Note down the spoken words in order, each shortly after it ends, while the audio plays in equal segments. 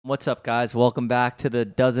What's up, guys? Welcome back to the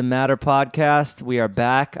Doesn't Matter podcast. We are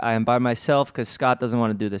back. I am by myself because Scott doesn't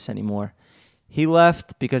want to do this anymore. He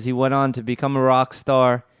left because he went on to become a rock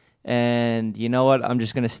star. And you know what? I'm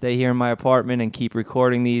just going to stay here in my apartment and keep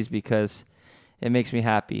recording these because it makes me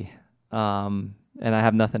happy. And I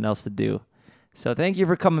have nothing else to do. So thank you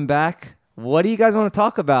for coming back. What do you guys want to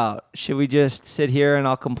talk about? Should we just sit here and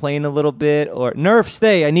I'll complain a little bit? Or Nerf,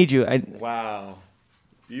 stay. I need you. Wow.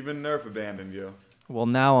 Even Nerf abandoned you. Well,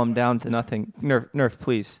 now I'm down to nothing. Nerf,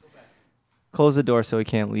 please. Close the door so he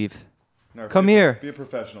can't leave. Nerf, Come here. Be a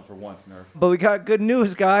professional for once, Nerf. But we got good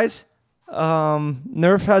news, guys.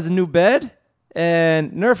 Nerf has a new bed.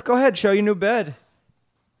 And Nerf, go ahead, show your new bed.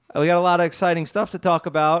 We got a lot of exciting stuff to talk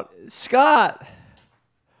about. Scott's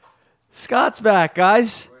back,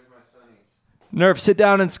 guys. Where's my sonnies? Nerf, sit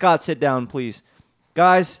down, and Scott, sit down, please.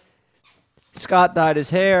 Guys, Scott dyed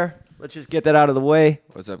his hair. Let's just get that out of the way.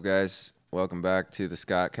 What's up, guys? Welcome back to the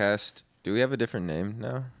Scott Cast. Do we have a different name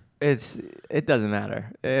now? It doesn't matter.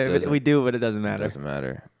 Doesn't. We do, but it doesn't matter. Doesn't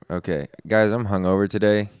matter. Okay, guys, I'm hungover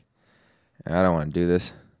today. I don't want to do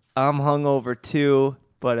this. I'm hungover too,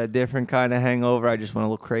 but a different kind of hangover. I just went a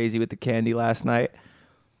little crazy with the candy last night.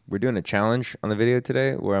 We're doing a challenge on the video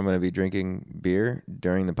today where I'm going to be drinking beer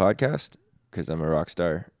during the podcast because I'm a rock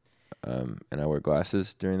star. And I wear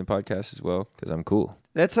glasses during the podcast as well because I'm cool.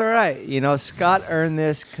 That's all right. You know, Scott earned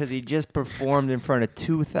this because he just performed in front of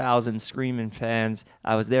 2,000 screaming fans.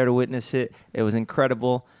 I was there to witness it. It was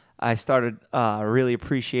incredible. I started really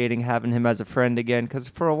appreciating having him as a friend again because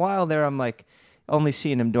for a while there, I'm like only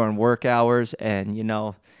seeing him during work hours. And, you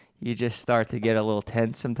know, you just start to get a little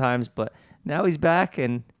tense sometimes. But now he's back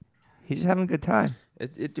and he's just having a good time.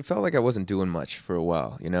 It felt like I wasn't doing much for a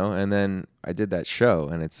while, you know? And then I did that show,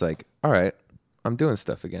 and it's like, all right, I'm doing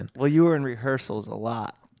stuff again. Well, you were in rehearsals a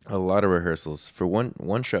lot. A lot of rehearsals for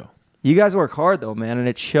one show. You guys work hard, though, man, and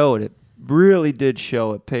it showed. It really did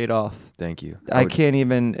show. It paid off. Thank you. I can't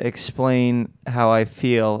even explain how I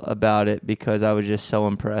feel about it because I was just so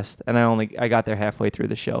impressed. And I got there halfway through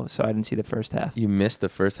the show, so I didn't see the first half. You missed the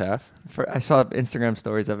first half? I saw Instagram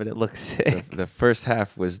stories of it. It looked sick. The first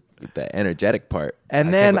half was the energetic part.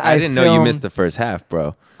 And then I didn't know you missed the first half,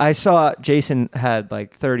 bro. I saw Jason had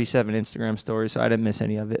like 37 Instagram stories, so I didn't miss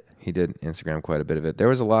any of it. He did Instagram quite a bit of it. There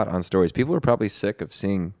was a lot on stories. People were probably sick of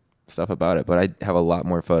seeing stuff about it, but I have a lot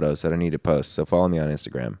more photos that I need to post. So follow me on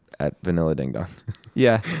Instagram at Vanilla Ding Dong.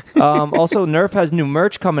 Yeah. Also, Nerf has new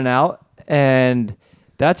merch coming out, and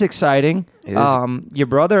that's exciting. It is. Your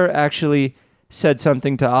brother actually said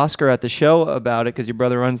something to Oscar at the show about it because your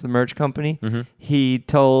brother runs the merch company. Mm-hmm. He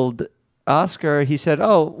told Oscar, he said,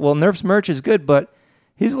 "Oh, well, Nerf's merch is good, but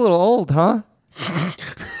he's a little old, huh?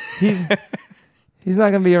 he's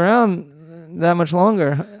not going to be around that much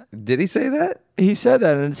longer." Did he say that? He said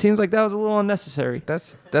that, and it seems like that was a little unnecessary.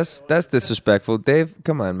 That's disrespectful. Dave,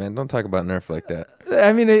 come on, man. Don't talk about Nerf like that.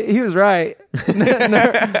 I mean, he was right.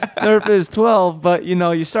 Nerf is 12, but, you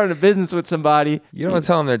know, you start a business with somebody. You don't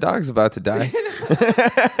tell them their dog's about to die.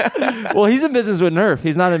 Well, he's in business with Nerf.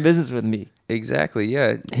 He's not in business with me. Exactly,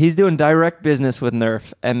 yeah. He's doing direct business with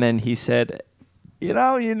Nerf, and then he said, you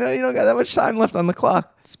don't got that much time left on the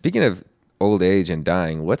clock. Speaking of old age and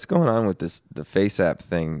dying, what's going on with the Face App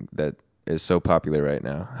thing that is so popular right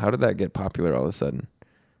now? How did that get popular all of a sudden?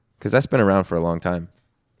 Because that's been around for a long time.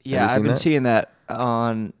 Yeah, I've been seeing that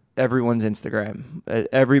on everyone's Instagram.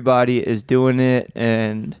 Everybody is doing it,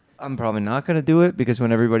 and I'm probably not going to do it because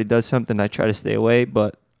when everybody does something, I try to stay away.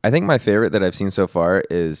 But I think my favorite that I've seen so far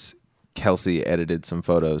is Kelsey edited some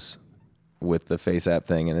photos with the Face App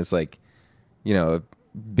thing, and it's like, you know, a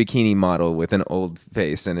bikini model with an old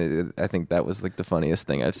face, and I think that was like the funniest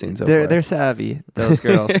thing I've seen so far. They're savvy, those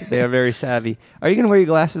girls. They are very savvy. Are you going to wear your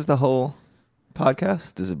glasses the whole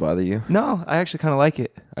podcast? Does it bother you? No, I actually kind of like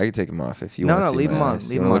it. I could take them off if you No, want to no, see leave my them on. eyes.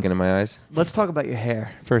 Leave You them want to on. look into my eyes? Let's talk about your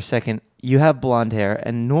hair for a second. You have blonde hair,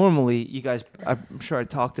 and normally you guys, I'm sure I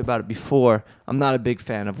talked about it before, I'm not a big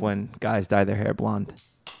fan of when guys dye their hair blonde.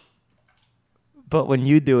 But when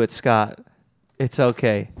you do it, Scott, it's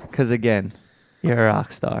okay. Because again, you're a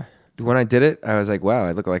rock star. When I did it, I was like, wow,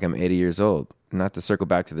 I look like I'm 80 years old. Not to circle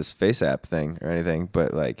back to this Face App thing or anything,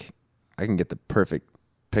 but like I can get the perfect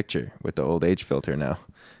picture with the old age filter now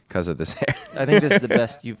because of this hair. I think this is the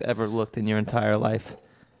best you've ever looked in your entire life.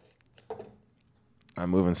 I'm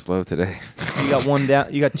moving slow today. You got one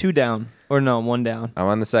down. You got two down. Or no, one down. I'm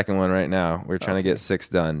on the second one right now. We're trying to get 6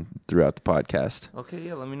 done throughout the podcast. Okay,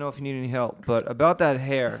 yeah, let me know if you need any help. But about that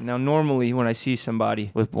hair, now normally when I see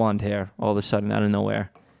somebody with blonde hair, all of a sudden out of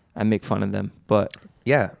nowhere, I make fun of them. But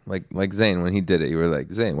Yeah, like Zayn when he did it, you were like,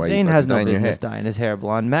 Zayn, why Zayn you has no dyeing your hair? business dyeing his hair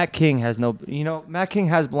blonde. Matt King has no. Matt King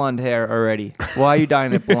has blonde hair already. Why are you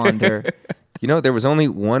dyeing it blonder? You know, there was only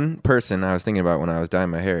one person I was thinking about when I was dyeing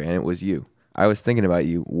my hair, and it was you. I was thinking about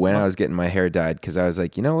you when I was getting my hair dyed because I was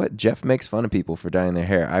like, you know what? Jeff makes fun of people for dyeing their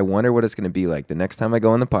hair. I wonder what it's going to be like the next time I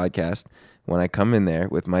go on the podcast. When I come in there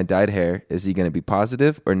with my dyed hair, is he going to be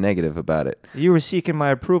positive or negative about it? You were seeking my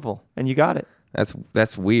approval, and you got it.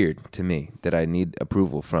 That's weird to me that I need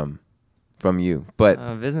approval from you.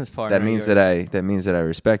 But Business partner. that means yours. that means that I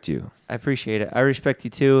respect you. I appreciate it. I respect you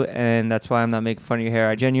too, and that's why I'm not making fun of your hair.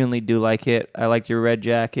 I genuinely do like it. I liked your red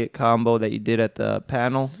jacket combo that you did at the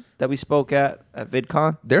panel that we spoke at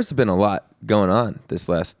VidCon. There's been a lot going on this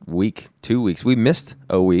last week, 2 weeks. We missed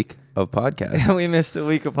a week of podcast. We missed a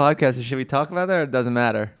week of podcast. Should we talk about that, or it doesn't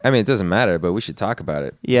matter? I mean, it doesn't matter, but we should talk about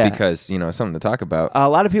it. Yeah. Because, it's something to talk about. A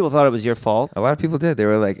lot of people thought it was your fault. A lot of people did. They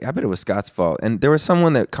were like, I bet it was Scott's fault. And there was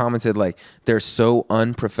someone that commented like, they're so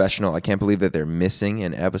unprofessional. I can't believe that they're missing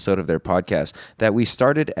an episode of their podcast that we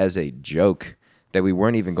started as a joke that we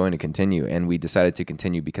weren't even going to continue. And we decided to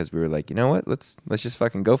continue because we were like, you know what? Let's just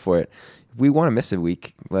fucking go for it. If we want to miss a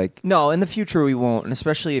week, like... No, in the future we won't. And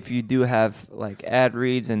especially if you do have like ad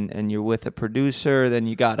reads and you're with a producer, then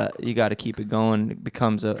you gotta keep it going. It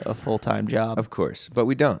becomes a full-time job. Of course. But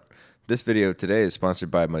we don't. This video today is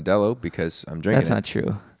sponsored by Modelo because I'm drinking That's not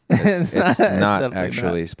true. It's not definitely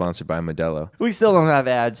actually not. sponsored by Modelo. We still don't have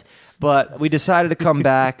ads, but we decided to come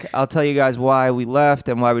back. I'll tell you guys why we left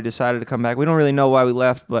and why we decided to come back. We don't really know why we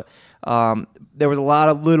left, but there was a lot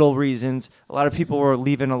of little reasons. A lot of people were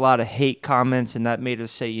leaving a lot of hate comments, and that made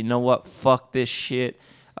us say, you know what, fuck this shit.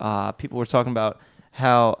 People were talking about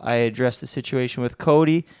how I addressed the situation with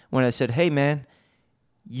Cody when I said, hey, man,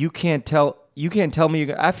 you can't tell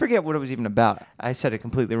me. I forget what it was even about. I said it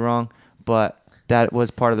completely wrong, but that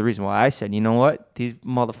was part of the reason why I said, you know what? These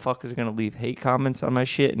motherfuckers are going to leave hate comments on my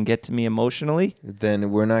shit and get to me emotionally.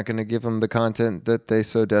 Then we're not going to give them the content that they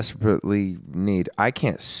so desperately need. I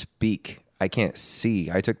can't speak. I can't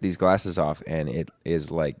see. I took these glasses off and it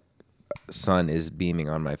is like sun is beaming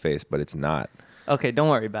on my face, but it's not. Okay, don't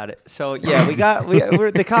worry about it. So yeah,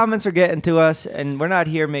 we're the comments are getting to us, and we're not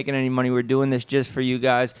here making any money. We're doing this just for you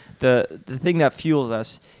guys. The thing that fuels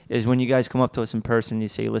us is when you guys come up to us in person and you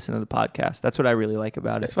say, listen to the podcast. That's what I really like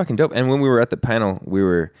about it. It's fucking dope. And when we were at the panel, we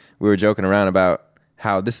were joking around about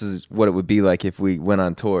how this is what it would be like if we went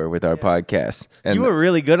on tour with our podcast. And You were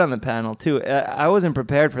really good on the panel too. I wasn't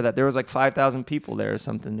prepared for that. There was like 5,000 people there or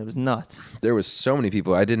something. It was nuts. there was so many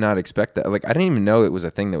people. I did not expect that. Like, I didn't even know it was a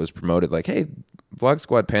thing that was promoted. Like, hey, Vlog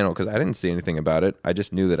Squad panel, because I didn't see anything about it. I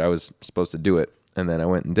just knew that I was supposed to do it. And then I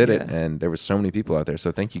went and did it, and there were so many people out there.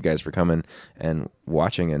 So thank you guys for coming and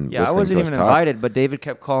watching and Yeah, I listening wasn't to us even talk. invited, but David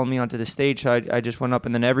kept calling me onto the stage. So I just went up,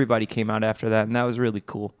 and then everybody came out after that, and that was really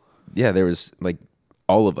cool. Yeah, there was like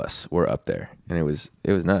all of us were up there, and it was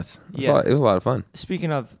nuts. It was a lot of fun.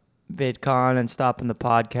 Speaking of VidCon and stopping the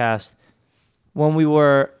podcast, when we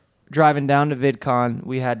were driving down to VidCon,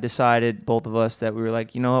 we had decided, both of us, that we were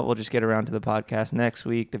like, you know what, we'll just get around to the podcast next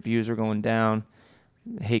week. The views are going down.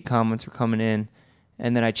 Hate comments were coming in.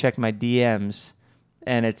 And then I checked my DMs,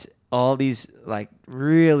 and it's all these like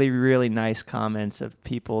really, really nice comments of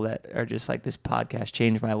people that are just like, this podcast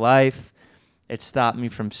changed my life. It stopped me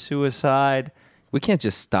from suicide. We can't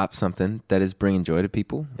just stop something that is bringing joy to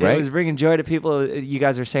people, right? It was bringing joy to people. You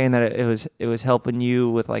guys are saying that it was helping you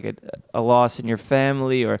with like a loss in your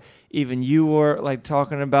family, or even you were like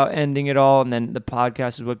talking about ending it all, and then the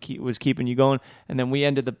podcast is what was keeping you going, and then we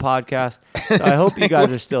ended the podcast. So I hope you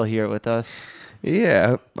guys are still here with us.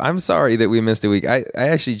 Yeah, I'm sorry that we missed a week. I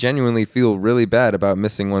actually genuinely feel really bad about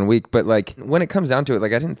missing 1 week. But like when it comes down to it,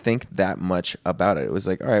 like I didn't think that much about it. It was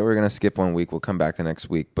like, all right, we're going to skip 1 week. We'll come back the next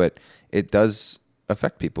week. But it does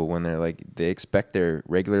affect people when they're like, they expect their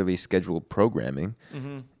regularly scheduled programming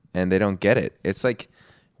and they don't get it. It's like,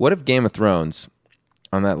 what if Game of Thrones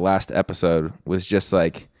on that last episode was just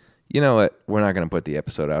like, you know what? We're not going to put the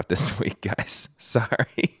episode out this week, guys.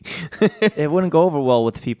 Sorry. It wouldn't go over well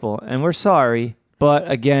with people, and we're sorry. But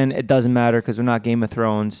again, it doesn't matter because we're not Game of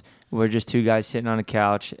Thrones. We're just two guys sitting on a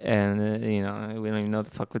couch, and we don't even know what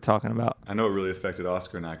the fuck we're talking about. I know it really affected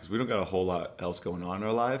Oscar and I because we don't got a whole lot else going on in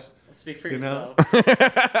our lives. Speak for You know?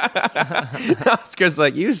 yourself. Oscar's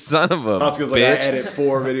like, you son of a Oscar's like, I bitch. edit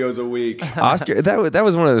 4 videos a week. Oscar, that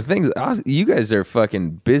was one of the things. You guys are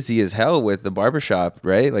fucking busy as hell with the barbershop,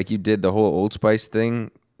 right? Like you did the whole Old Spice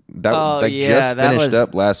thing. That just finished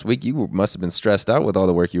up last week. You must have been stressed out with all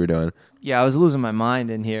the work you were doing. Yeah, I was losing my mind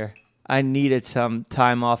in here. I needed some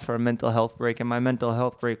time off for a mental health break, and my mental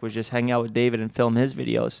health break was just hang out with David and film his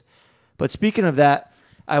videos. But speaking of that,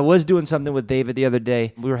 I was doing something with David the other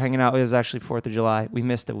day. We were hanging out. It was actually 4th of July. We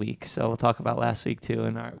missed a week, so we'll talk about last week too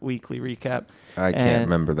in our weekly recap. I can't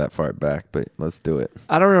remember that far back, but let's do it.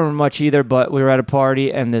 I don't remember much either, but we were at a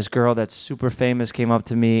party, and this girl that's super famous came up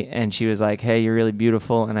to me, and she was like, "Hey, you're really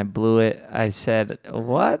beautiful," and I blew it. I said,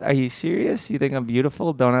 "What? Are you serious? You think I'm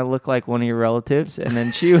beautiful? Don't I look like one of your relatives?" And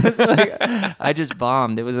then she was like, I just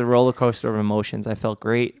bombed. It was a roller coaster of emotions. I felt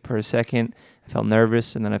great for a second. I felt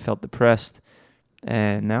nervous, and then I felt depressed.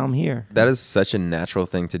 And now I'm here. That is such a natural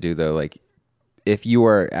thing to do, though. Like, if you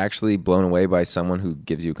are actually blown away by someone who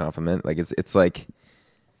gives you a compliment, like it's like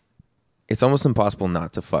it's almost impossible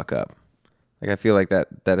not to fuck up. Like, I feel like that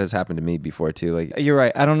has happened to me before too. Like, you're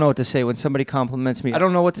right. I don't know what to say when somebody compliments me. I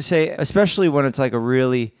don't know what to say, especially when it's like a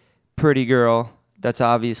really pretty girl that's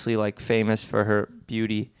obviously like famous for her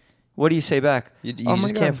beauty. What do you say back? you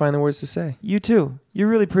just can't find the words to say. You too. You're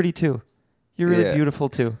really pretty too. You're really beautiful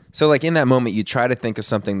too. So like in that moment, you try to think of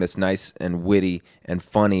something that's nice and witty and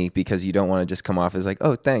funny because you don't want to just come off as like,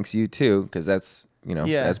 oh, thanks, you too, because that's,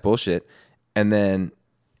 that's bullshit. And then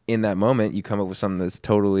in that moment, you come up with something that's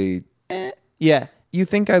totally, Yeah. You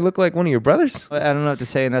think I look like one of your brothers? I don't know what to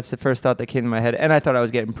say, and that's the first thought that came to my head. And I thought I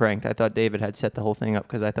was getting pranked. I thought David had set the whole thing up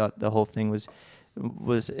because I thought the whole thing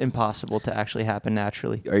was impossible to actually happen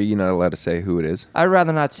naturally. Are you not allowed to say who it is? I'd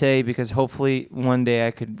rather not say because hopefully one day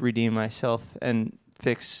I could redeem myself and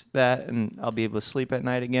fix that and I'll be able to sleep at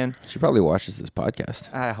night again. She probably watches this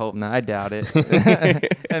podcast. I hope not. I doubt it.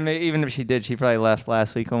 And even if she did, she probably left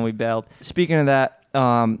last week when we bailed. Speaking of that,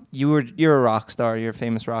 you're a rock star. You're a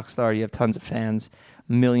famous rock star. You have tons of fans,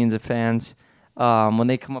 millions of fans. When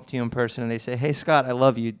they come up to you in person and they say, "Hey, Scott, I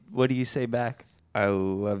love you," what do you say back? I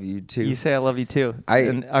love you too. You say I love you too.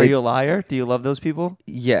 Are you a liar? Do you love those people?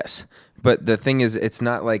 Yes, but the thing is, it's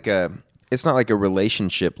not like a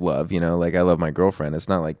relationship love. Like I love my girlfriend. It's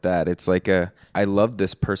not like that. It's like I love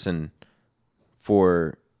this person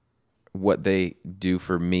for what they do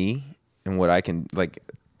for me and what I can like.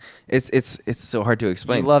 It's so hard to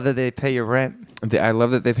explain. You love that they pay your rent. I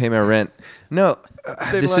love that they pay my rent. No,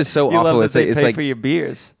 this is so awful. Love that they pay for your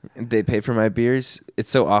beers. They pay for my beers. It's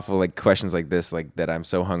so awful. Like questions like this, like that I'm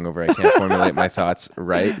so hungover I can't formulate my thoughts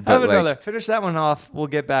right. But I have another. Finish that one off. We'll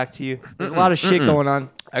get back to you. There's a lot of shit going on.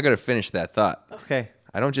 I gotta finish that thought. Okay.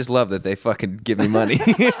 I don't just love that they fucking give me money.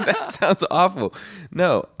 That sounds awful.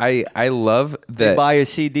 No, I love that they buy your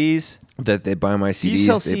CDs. That they buy my CDs. Do you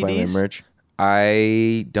sell they CDs? Buy my merch.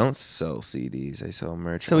 I don't sell CDs. I sell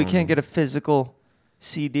merch. So we can't get a physical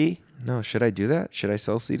CD? No, should I do that? Should I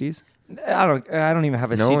sell CDs? I don't even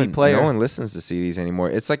have a CD player. No one listens to CDs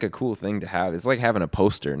anymore. It's like a cool thing to have. It's like having a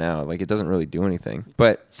poster now. Like it doesn't really do anything.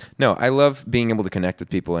 But no, I love being able to connect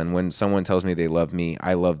with people. And when someone tells me they love me,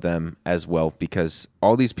 I love them as well because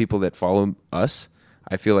all these people that follow us,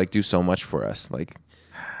 I feel like do so much for us. Like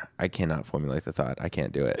I cannot formulate the thought. I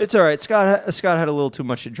can't do it. It's all right. Scott had a little too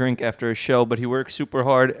much to drink after a show, but he worked super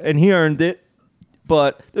hard and he earned it.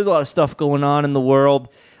 But there's a lot of stuff going on in the world.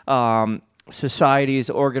 Society is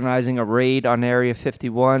organizing a raid on Area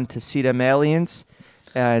 51 to see them aliens.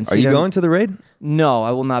 Are you going to the raid? No,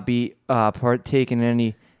 I will not be partaking in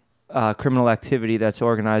any criminal activity that's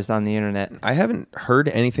organized on the internet. I haven't heard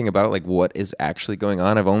anything about like what is actually going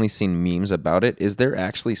on. I've only seen memes about it. Is there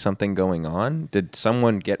actually something going on? Did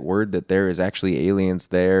someone get word that there is actually aliens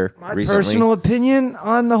there my recently? Personal opinion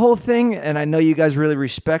on the whole thing, and I know you guys really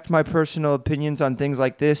respect my personal opinions on things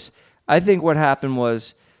like this. I think what happened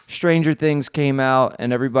was Stranger Things came out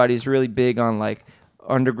and everybody's really big on like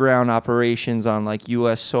underground operations on like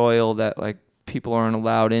U.S. soil that like people aren't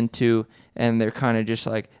allowed into, and they're kind of just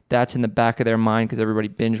like that's in the back of their mind because everybody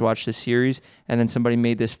binge watched the series, and then somebody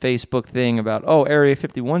made this Facebook thing about Area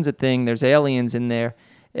 51's a thing, there's aliens in there,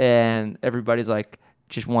 and everybody's like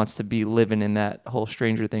just wants to be living in that whole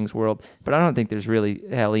Stranger Things world. But I don't think there's really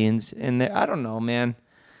aliens in there. I don't know, man.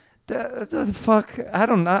 The fuck? I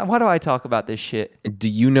don't know. Why do I talk about this shit? Do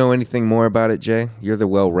you know anything more about it, Jay? You're the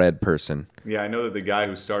well-read person. Yeah, I know that the guy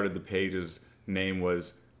who started the page's name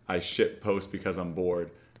was I shit post because I'm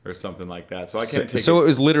bored or something like that. So I can't take it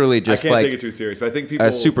was literally just like take it too serious. But I think people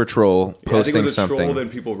a super troll posting I think it was a something. troll, then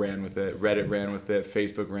people ran with it. Reddit ran with it.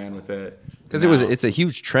 Facebook ran with it. Because it's a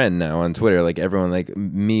huge trend now on Twitter. Like everyone like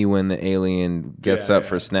me when the alien gets up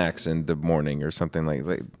for snacks in the morning or something like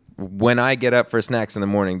that. When I get up for snacks in the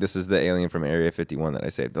morning, this is the alien from Area 51 that I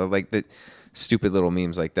saved. Like the stupid little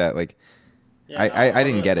memes like that. Like yeah, I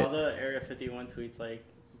didn't get it. All the Area 51 tweets like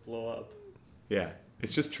blow up. Yeah,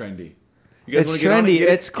 it's just trendy. It's trendy.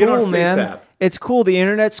 It's cool, man. It's cool. The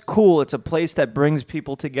internet's cool. It's a place that brings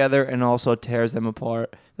people together and also tears them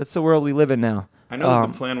apart. That's the world we live in now. I know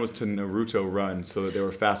that the plan was to Naruto run so that they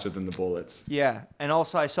were faster than the bullets. Yeah, and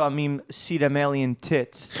also I saw a meme, see them alien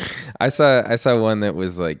tits. I saw one that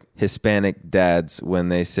was like Hispanic dads when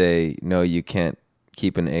they say no, you can't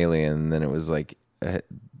keep an alien. And then it was like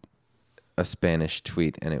a Spanish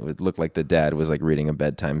tweet, and it would look like the dad was like reading a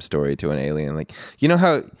bedtime story to an alien. Like, you know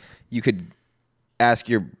how you could ask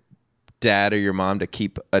your dad or your mom to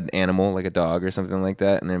keep an animal like a dog or something like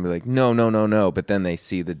that, and then be like, no, no, no, no. But then they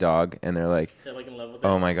see the dog and they're like, They're like in love with it.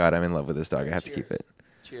 oh my God, I'm in love with this dog. I have to keep it.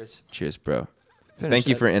 Cheers. Cheers, bro. Finish Thank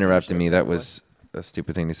you that- for interrupting finish me. That was a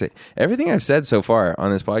stupid thing to say. Everything I've said so far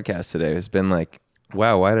on this podcast today has been like,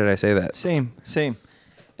 wow, why did I say that? Same.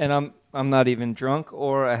 And I'm not even drunk,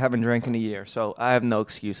 or I haven't drank in a year, so I have no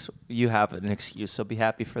excuse. You have an excuse, so be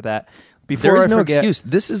happy for that. Before There is I no forget, excuse.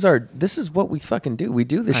 This is what we fucking do. We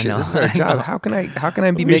do this I shit. know, This is our I job. know. How can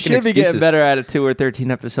I be We making should be excuses? getting better at it too. We're 13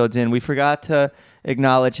 episodes in. We forgot to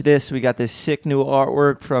acknowledge this. We got this sick new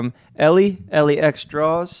artwork from Ellie X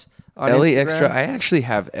Draws on Ellie Instagram. Extra. I actually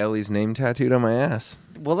have Ellie's name tattooed on my ass.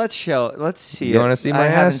 Well, let's see You it. wanna see my I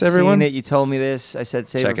ass, haven't everyone? Seen it. You told me this. I said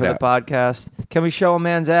save Check it for it the podcast. Can we show a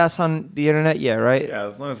man's ass on the internet? Yeah, right? Yeah,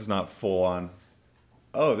 as long as it's not full on.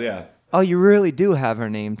 Oh, yeah. Oh, you really do have her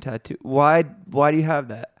name tattooed. Why do you have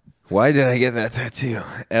that? Why did I get that tattoo?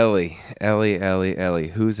 Ellie.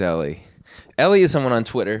 Who's Ellie? Ellie is someone on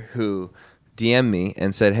Twitter who DM'd me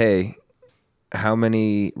and said, hey, how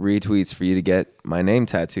many retweets for you to get my name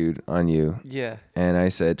tattooed on you? Yeah. And I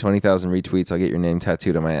said, 20,000 retweets, I'll get your name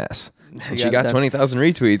tattooed on my ass. And she got got that. 20,000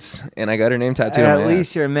 retweets, and I got her name tattooed on At my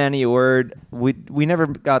least ass. you're a man of your word. We never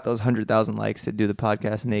got those 100,000 likes to do the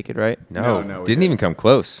podcast naked, right? No, No, we didn't didn't. even come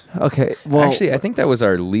close. Okay. Well, Actually, I think that was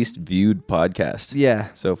our least viewed podcast yeah.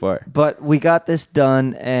 so far. But we got this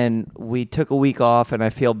done, and we took a week off, and I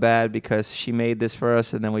feel bad because she made this for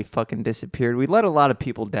us, and then we fucking disappeared. We let a lot of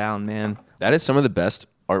people down, man. That is some of the best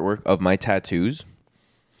artwork of my tattoos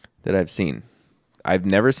that I've seen. I've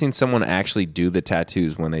never seen someone actually do the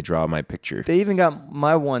tattoos when they draw my picture. They even got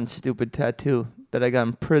my one stupid tattoo that I got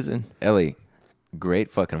in prison. Ellie,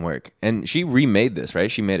 great fucking work. And she remade this,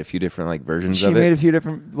 right? She made a few different like versions She of made it. a few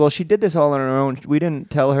different. Well, she did this all on her own. We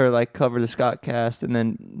didn't tell her like cover the Scott cast, and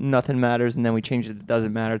then nothing matters, and then we changed it to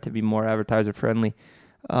doesn't matter to be more advertiser friendly.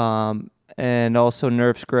 And also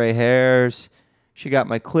Nerf's gray hairs. She got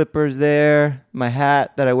my clippers there, my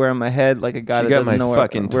hat that I wear on my head like a guy She that got doesn't my know where-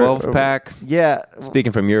 fucking where- 12 pack. Yeah,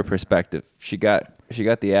 Speaking from your perspective, she got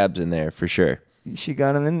the abs in there for sure. she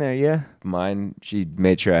got them in there. Yeah. Mine, she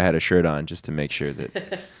made sure I had a shirt on just to make sure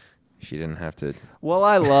that she didn't have to. Well,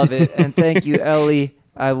 I love it, and thank you, Ellie.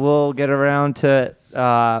 I will get around to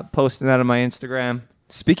posting that on my Instagram.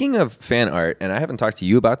 Speaking of fan art, and I haven't talked to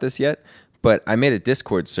you about this yet, but I made a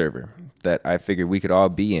Discord server that I figured we could all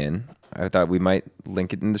be in. I thought we might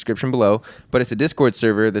link it in the description below, but it's a Discord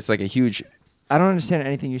server that's like a huge. I don't understand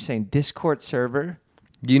anything you're saying. Discord server.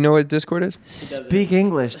 Do you know what Discord is? Speak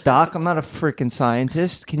English, Doc. I'm not a freaking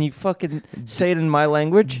scientist. Can you fucking say it in my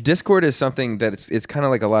language? Discord is something that it's kind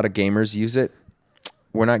of like a lot of gamers use it.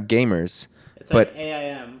 We're not gamers, It's but like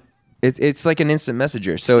AIM. it's like an instant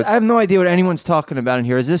messenger. So it's I have no idea what anyone's talking about in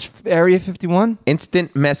here. Is this Area 51?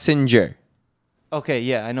 instant messenger. Okay,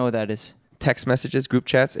 yeah, I know what that is. Text messages, group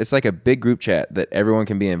chats. It's like a big group chat that everyone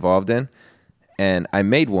can be involved in. And I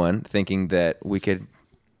made one thinking that we could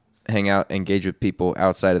hang out, engage with people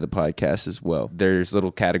outside of the podcast as well. There's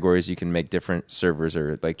little categories you can make different servers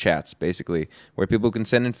or like chats basically where people can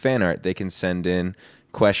send in fan art. They can send in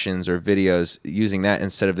questions or videos using that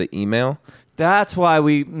instead of the email. That's why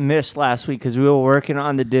we missed last week because we were working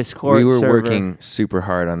on the Discord We were server. working super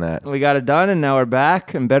hard on that. We got it done, and now we're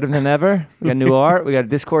back and better than ever. We got new art. We got a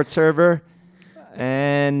Discord server,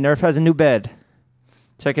 and Nerf has a new bed.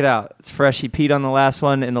 Check it out. It's fresh. He peed on the last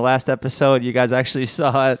one in the last episode. You guys actually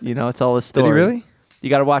saw it. You know, it's all a Did story. he really? You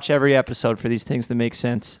got to watch every episode for these things to make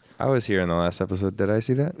sense. I was here in the last episode. Did I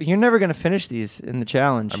see that? You're never going to finish these in the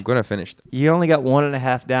challenge. I'm going to finish them. You only got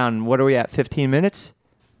 1.5 down. What are we at, 15 minutes?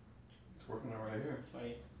 It's working out right here.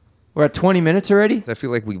 20. We're at 20 minutes already? I feel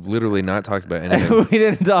like we've literally not talked about anything. We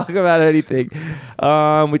didn't talk about anything.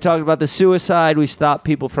 We talked about the suicide. We stopped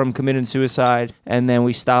people from committing suicide, and then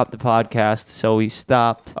we stopped the podcast. So we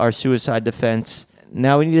stopped our suicide defense.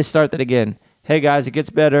 Now we need to start that again. Hey guys, it gets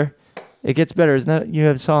better. It gets better. Isn't that you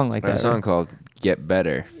have a song like I have that? a song right? called Get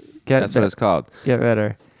Better. Get That's Better. what it's called. Get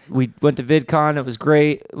better. We went to VidCon. It was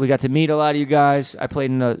great. We got to meet a lot of you guys. I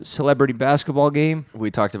played in a celebrity basketball game.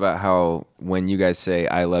 We talked about how when you guys say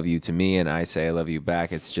I love you to me and I say I love you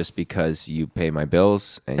back, it's just because you pay my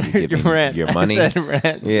bills and you give Your me rent. your money. I said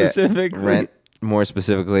rent Yeah, specifically. rent more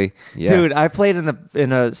specifically. Yeah. Dude, I played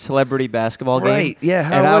in a celebrity basketball game. Right, yeah,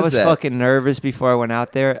 how and I was was that? fucking nervous before I went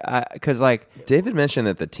out there because David mentioned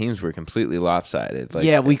that the teams were completely lopsided. Like,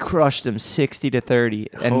 yeah, we crushed them 60-30,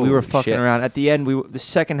 and we were Holy fucking shit. around. At the end, the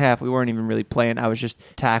second half, we weren't even really playing. I was just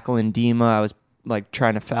tackling Dima. I was like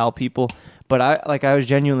trying to foul people, but I was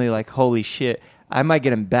genuinely like, holy shit. I might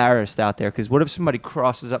get embarrassed out there because what if somebody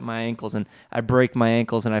crosses up my ankles and I break my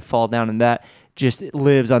ankles and I fall down and that just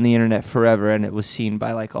lives on the internet forever and it was seen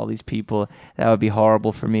by like all these people? That would be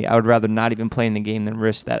horrible for me. I would rather not even play in the game than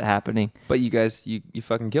risk that happening. But you guys, you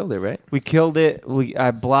fucking killed it, right? We killed it.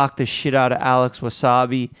 I blocked the shit out of Alex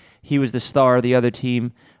Wasabi. He was the star of the other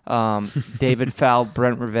team. David fouled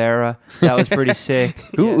Brent Rivera. That was pretty sick.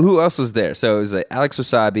 Who else was there? So it was like Alex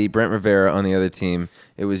Wasabi, Brent Rivera on the other team.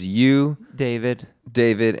 It was you, David,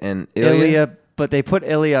 and Ilya. but they put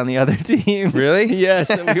Ilya on the other team. Really?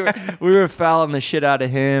 Yes. We were fouling the shit out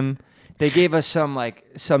of him. They gave us some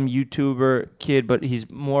YouTuber kid, but he's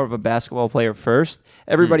more of a basketball player first.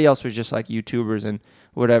 Everybody else was just like YouTubers and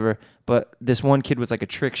whatever. But this one kid was like a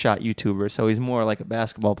trick shot YouTuber, so he's more like a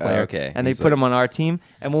basketball player. Okay. And they He's put him on our team.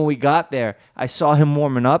 And when we got there, I saw him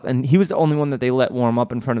warming up, and he was the only one that they let warm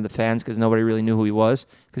up in front of the fans because nobody really knew who he was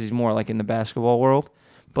because he's more like in the basketball world.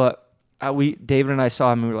 But David and I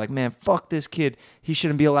saw him and we were like, man, fuck this kid. He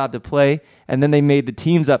shouldn't be allowed to play. And then they made the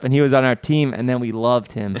teams up and he was on our team and then we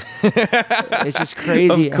loved him. It's just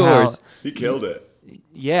crazy. Of course. He killed it.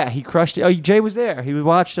 Yeah, he crushed it. Oh, Jay was there. He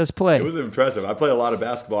watched us play. It was impressive. I play a lot of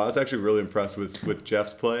basketball. I was actually really impressed with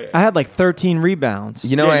Jeff's play. I had like 13 rebounds.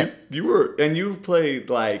 You know, Yeah, you played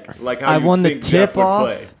like how I you won the think Jeff tip would off.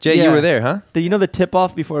 play. Jay, Yeah. you were there, huh? You know the tip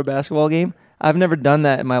off before a basketball game? I've never done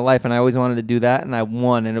that in my life and I always wanted to do that and I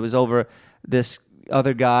won and it was over this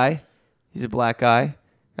other guy. He's a black guy.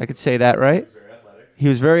 I could say that, right? He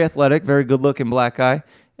was very athletic, very good-looking black guy,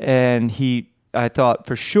 and I thought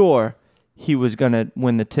for sure he was going to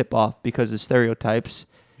win the tip-off because of stereotypes,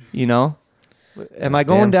 you know? Am I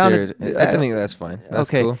going Damn down? stereotype. I think that's fine. That's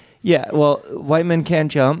okay. cool. Yeah, well, white men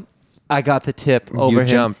can't jump. I got the tip over him.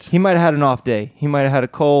 jumped. He might have had an off day. He might have had a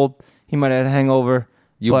cold. He might have had a hangover.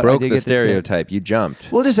 You but I broke did the get tip. stereotype. You jumped.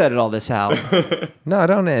 We'll just edit all this out. No,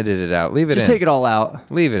 don't edit it out. Leave it Just in. take it all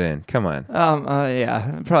out. Leave it in. Come on.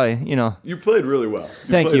 Yeah, probably, you know. You played really well.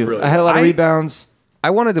 Thank played you. Really I had a lot of I- rebounds.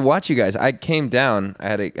 I wanted to watch you guys. I came down.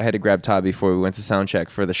 I had to grab Todd before we went to sound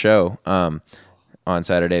check for the show on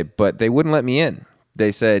Saturday, but they wouldn't let me in.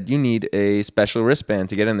 They said you need a special wristband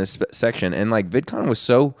to get in this section, and like VidCon was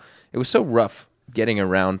so rough getting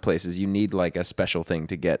around places. You need like a special thing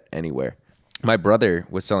to get anywhere. My brother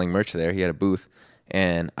was selling merch there. He had a booth,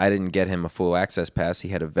 and I didn't get him a full access pass. He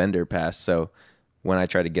had a vendor pass, so when I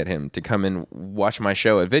tried to get him to come and watch my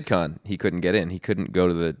show at VidCon, he couldn't get in. He couldn't go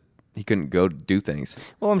do things.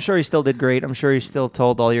 Well, I'm sure he still did great. I'm sure he still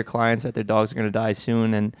told all your clients that their dogs are going to die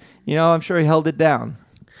soon. And, you know, I'm sure he held it down.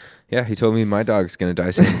 Yeah, he told me my dog's gonna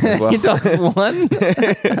die soon as well. Your dog's won?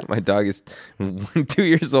 My dog is 2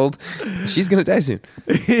 years old. She's gonna die soon.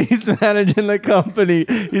 He's managing the company.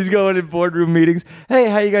 He's going in boardroom meetings. Hey,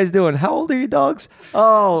 how you guys doing? How old are your dogs?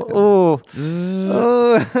 Oh.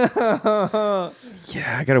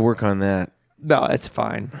 Yeah, I gotta work on that. No, it's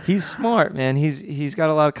fine. He's smart, man. He's got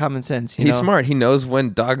a lot of common sense. You He's know? smart. He knows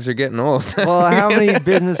when dogs are getting old. Well, how many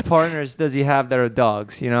business partners does he have that are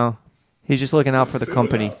dogs, you know? He's just looking out for the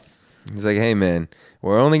company. He's like, hey man,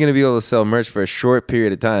 we're only gonna be able to sell merch for a short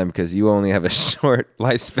period of time because you only have a short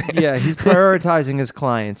lifespan. Yeah, he's prioritizing his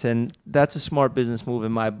clients, and that's a smart business move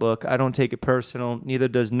in my book. I don't take it personal. Neither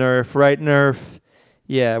does Nerf. Right, Nerf?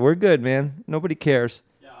 Yeah, we're good, man. Nobody cares.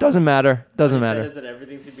 Doesn't matter. Doesn't He matter. says that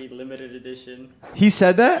everything should be limited edition. He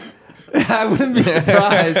said that? I wouldn't be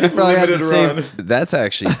surprised. He probably has the Limited same. run. That's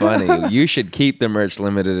actually funny. You should keep the merch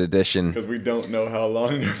limited edition. Because we don't know how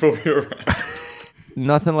long Nerf will be around.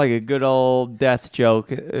 Nothing like a good old death joke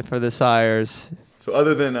for the sires. So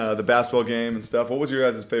other than the basketball game and stuff, what was your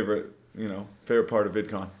guys' favorite part of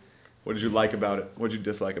VidCon? What did you like about it? What did you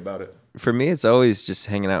dislike about it? For me, it's always just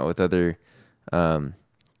hanging out with other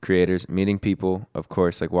creators, meeting people, of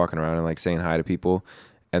course, like walking around and like saying hi to people,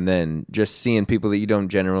 and then just seeing people that you don't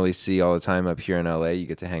generally see all the time up here in LA. You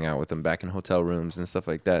get to hang out with them back in hotel rooms and stuff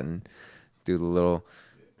like that and do the little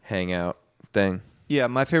hangout thing. Yeah,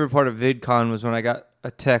 my favorite part of VidCon was when I got a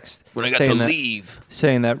text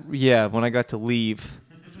saying that, yeah, when I got to leave.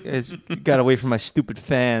 It got away from my stupid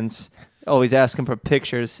fans, always asking for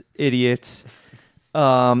pictures, idiots.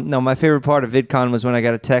 No, my favorite part of VidCon was when I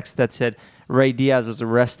got a text that said, Ray Diaz was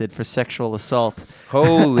arrested for sexual assault.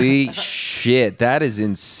 Holy shit. That is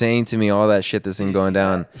insane to me, all that shit that's been going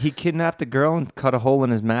down. He kidnapped a girl and cut a hole in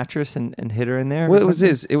his mattress and hit her in there. Well, it was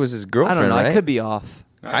his girlfriend, I don't know. right? I could be off.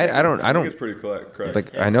 I don't think it's pretty correct.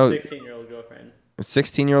 like, His I know 16-year-old girlfriend.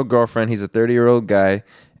 16-year-old girlfriend, he's a 30-year-old guy,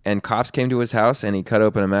 and cops came to his house and he cut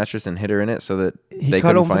open a mattress and hit her in it so that He they cut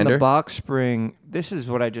couldn't open find the her. box spring. This is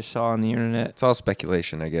what I just saw on the internet. It's all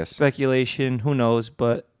speculation, I guess. Speculation. Who knows?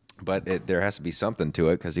 But But there has to be something to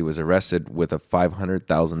it because he was arrested with a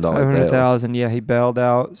 $500,000 bail. 500,000. Yeah, he bailed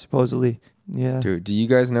out supposedly. Yeah. Dude, do you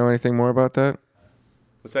guys know anything more about that?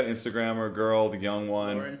 What's that Instagrammer girl, the young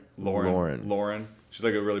one? Lauren. She's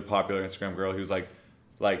like a really popular Instagram girl. He was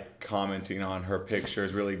like commenting on her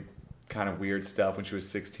pictures, really kind of weird stuff when she was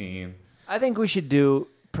 16. I think we should do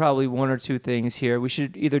probably one or two things here. We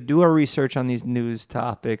should either do our research on these news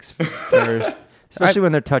topics first, especially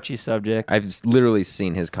when they're touchy subject. I've literally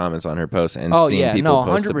seen his comments on her posts and Oh seen yeah, people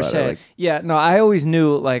no, post 100%. about it. Like, Yeah, no, I always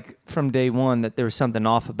knew like from day one that there was something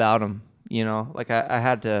off about him. You know, like I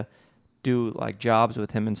had to do like jobs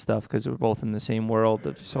with him and stuff because we're both in the same world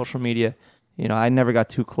of social media. You know, I never got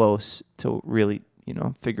too close to really,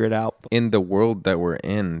 figure it out. in the world that we're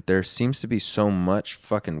in, there seems to be so much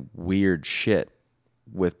fucking weird shit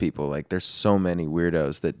with people. Like, there's so many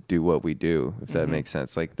weirdos that do what we do, if that makes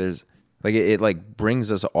sense. Like, there's like it like brings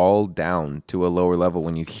us all down to a lower level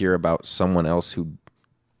when you hear about someone else who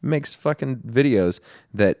makes fucking videos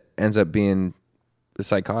that ends up being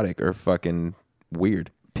psychotic or fucking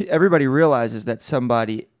weird. Everybody realizes that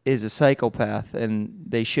somebody is a psychopath and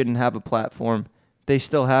they shouldn't have a platform. They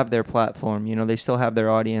still have their platform, they still have their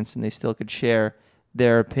audience and they still could share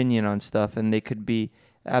their opinion on stuff, and they could be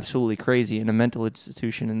absolutely crazy in a mental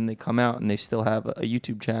institution and they come out and they still have a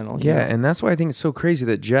YouTube channel. Yeah, and that's why I think it's so crazy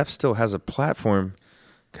that Jeff still has a platform,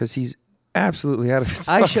 because he's absolutely out of his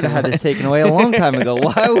I should have had this taken away a long time ago.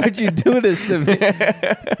 Why would you do this to me?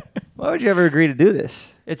 Why would you ever agree to do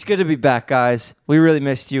this? It's good to be back, guys. We really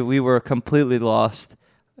missed you. We were completely lost.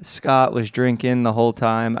 Scott was drinking the whole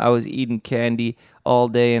time. I was eating candy all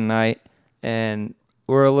day and night. And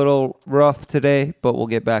we're a little rough today, but we'll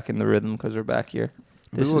get back in the rhythm because we're back here.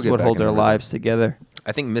 This will is get what back holds in our the rhythm. lives together.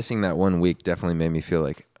 I think missing that 1 week definitely made me feel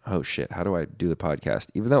like, oh shit, how do I do the podcast?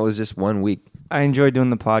 Even though it was just 1 week. I enjoy doing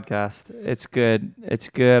the podcast. It's good. It's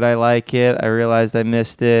good. I like it. I realized I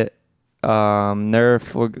missed it.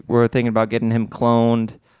 Nerf, we're thinking about getting him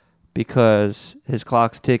cloned because his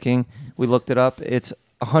clock's ticking. We looked it up. It's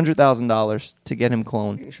 $100,000 to get him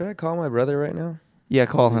cloned. Should I call my brother right now? Yeah,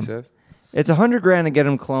 call He him. says? It's $100,000 to get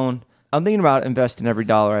him cloned. I'm thinking about investing every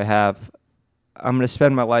dollar I have. I'm going to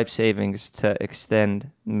spend my life savings to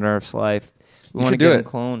extend Nerf's life. We You want to should do get him it.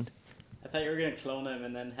 cloned. I thought you were going to clone him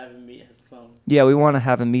and then have him meet his clone Yeah, we want to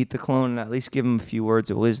have him meet the clone and at least give him a few words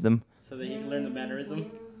of wisdom so that he can learn the mannerism.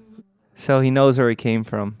 so he knows where he came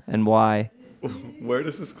from and why. Where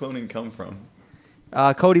does this cloning come from?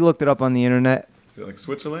 Cody looked it up on the internet. Is it like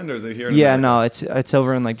Switzerland or is it here in Yeah, America? no, it's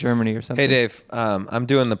over in like Germany or something. Hey Dave, I'm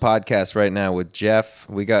doing the podcast right now with Jeff.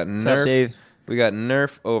 We got What's Nerf. up, Dave? We got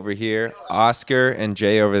Nerf over here, Oscar and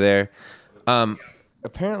Jay over there.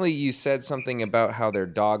 Apparently you said something about how their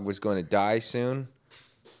dog was going to die soon.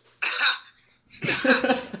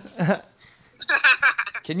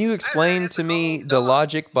 Can you explain to me the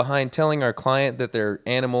logic behind telling our client that their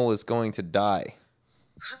animal is going to die?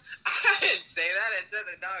 I didn't say that. I said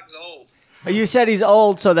the dog's old. You said he's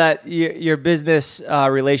old, so that your business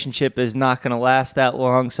relationship is not going to last that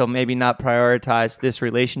long. So maybe not prioritize this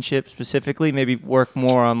relationship specifically. Maybe work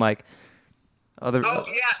more on like other. Oh,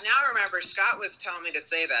 yeah. Now I remember. Scott was telling me to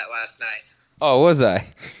say that last night. Oh, was I?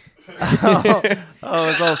 Oh,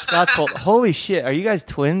 it's all Scott's fault. Holy shit! Are you guys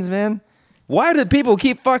twins, man? Why do people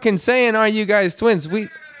keep fucking saying, "Are you guys twins?" No. You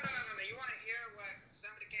want to hear what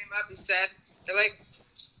somebody came up and said? They're like,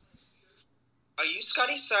 "Are you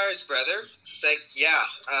Scotty Sarr's brother?" It's like, "Yeah,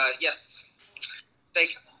 yes." It's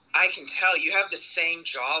like, "I can tell you have the same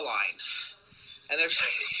jawline." And they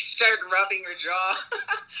started rubbing her jaw.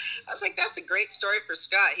 I was like, "That's a great story for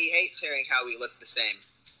Scott. He hates hearing how we look the same."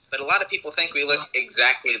 But a lot of people think we look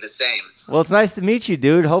exactly the same. Well, it's nice to meet you,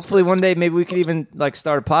 dude. Hopefully, one day maybe we could even like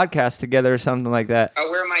start a podcast together or something like that.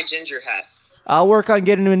 I'll wear my ginger hat. I'll work on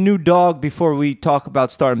getting a new dog before we talk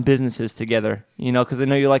about starting businesses together. Because I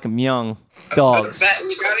know you like them young dogs. But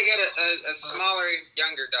we gotta get a smaller,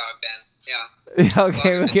 younger dog then. Yeah.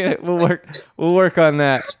 Okay, we'll work on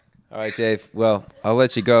that. All right, Dave. Well, I'll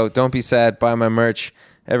let you go. Don't be sad. Buy my merch.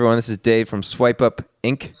 Everyone, this is Dave from Swipe Up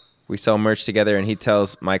Inc. We sell merch together, and he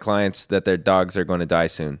tells my clients that their dogs are going to die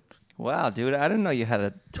soon. Wow, dude, I didn't know you had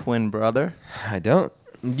a twin brother. I don't.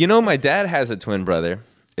 You know, my dad has a twin brother.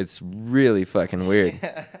 It's really fucking weird.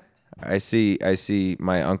 I see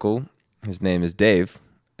my uncle. His name is Dave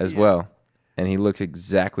as well, and he looks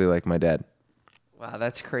exactly like my dad. Wow,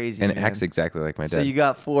 that's crazy. And man. acts exactly like my dad. So you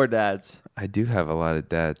got 4 dads. I do have a lot of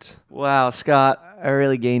dads. Wow, Scott, I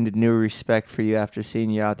really gained a new respect for you after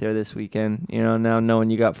seeing you out there this weekend. You know, now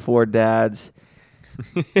knowing you got 4 dads.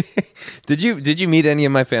 Did you meet any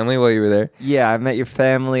of my family while you were there? Yeah, I met your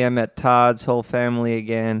family. I met Todd's whole family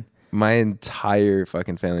again. My entire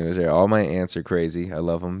fucking family was there. All my aunts are crazy. I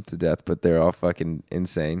love them to death, but they're all fucking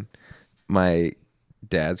insane. My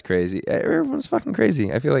dad's crazy. Everyone's fucking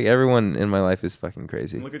crazy. I feel like everyone in my life is fucking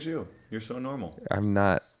crazy. Look at you. You're so normal. I'm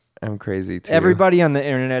not. I'm crazy too. Everybody on the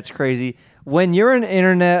internet's crazy. When you're an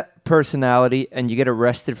internet personality and you get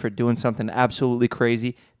arrested for doing something absolutely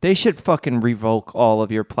crazy, they should fucking revoke all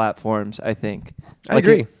of your platforms, I think. I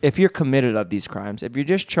agree. If you're committed of these crimes, if you're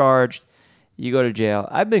just charged, you go to jail.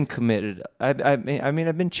 I've been committed. I mean,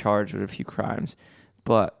 I've been charged with a few crimes,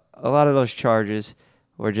 but a lot of those charges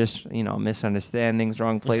were just, misunderstandings,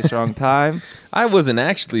 wrong place, wrong time. I wasn't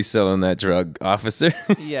actually selling that drug, officer.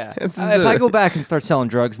 Yeah. If I go back and start selling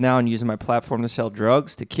drugs now and using my platform to sell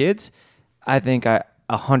drugs to kids, I think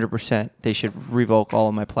 100% they should revoke all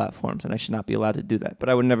of my platforms and I should not be allowed to do that. But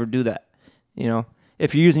I would never do that.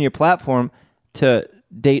 If you're using your platform to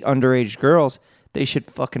date underage girls, they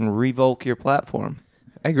should fucking revoke your platform.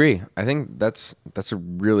 I agree. I think that's a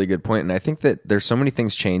really good point. And I think that there's so many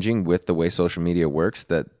things changing with the way social media works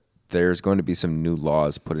that there's going to be some new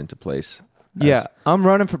laws put into place. Yeah, I'm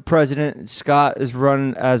running for president. Scott is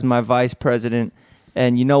running as my vice president.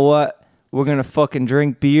 And you know what? We're going to fucking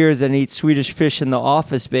drink beers and eat Swedish fish in the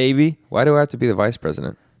office, baby. Why do I have to be the vice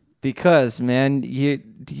president? Because, man,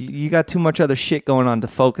 you got too much other shit going on to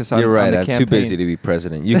focus on. You're right. On the I'm campaign. too busy to be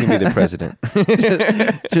president. You can be the president.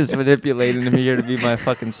 just manipulating me here to be my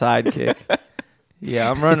fucking sidekick.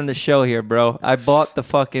 Yeah, I'm running the show here, bro. I bought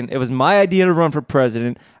it was my idea to run for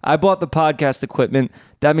president. I bought the podcast equipment.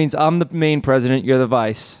 That means I'm the main president. You're the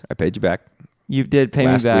vice. I paid you back. You did pay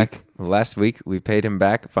me back. Last week, we paid him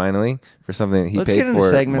back finally for something that he Let's paid get into for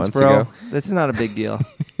segments, months bro. ago. That's not a big deal.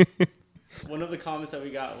 One of the comments that we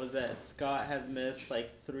got was that Scott has missed like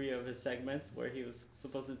 3 of his segments where he was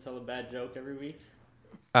supposed to tell a bad joke every week.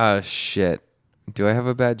 Shit. Do I have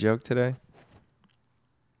a bad joke today?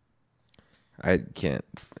 I can't.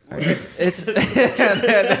 It's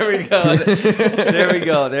there we go. There we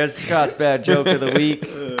go. There's Scott's bad joke of the week.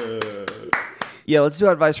 Yeah, let's do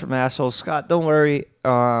advice from assholes. Scott, don't worry.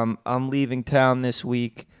 I'm leaving town this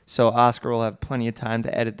week, so Oscar will have plenty of time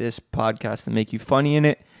to edit this podcast and make you funny in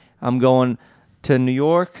it. I'm going to New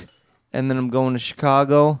York, and then I'm going to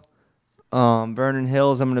Chicago. Vernon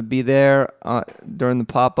Hills, I'm going to be there during the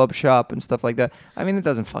pop-up shop and stuff like that. I mean, it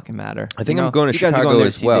doesn't fucking matter. I think I'm going to Chicago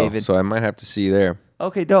as well, so I might have to see you there.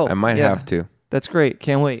 Okay, dope. I might have to. That's great.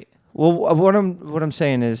 Can't wait. Well, what I'm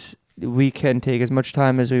saying is we can take as much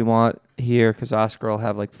time as we want here because Oscar will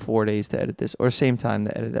have like 4 days to edit this, or same time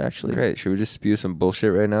to edit it, actually. Great. Should we just spew some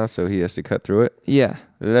bullshit right now so he has to cut through it? Yeah.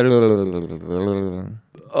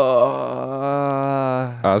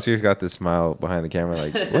 Oscar's got this smile behind the camera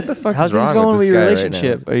like, what the fuck How's is wrong things going with with this your guy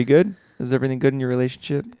relationship? right now? Are you good? Is everything good in your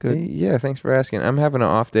relationship? Good. Yeah, thanks for asking. I'm having an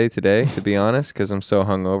off day today, to be honest, because I'm so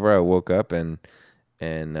hungover. I woke up and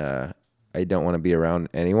I don't want to be around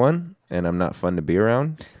anyone, and I'm not fun to be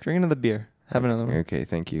around. Drink another beer. Have another one. Okay,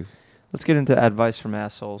 thank you. Let's get into advice from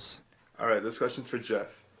assholes. All right, this question's for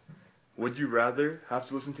Jeff. Would you rather have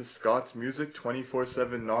to listen to Scott's music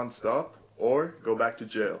 24/7 nonstop or go back to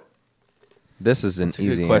jail? This is an That's a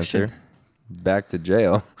good easy question. answer. Back to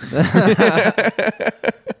jail.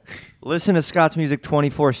 Listen to Scott's music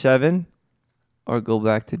 24/7 or go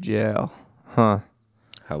back to jail. Huh.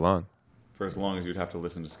 How long? For as long as you'd have to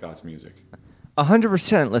listen to Scott's music.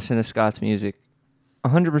 100% listen to Scott's music.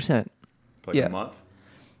 100%. Like Yeah. a month?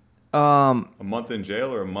 A month in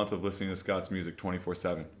jail or a month of listening to Scott's music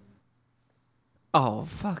 24/7? Oh,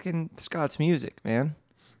 fucking Scott's music, man.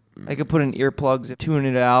 I could put in earplugs, tune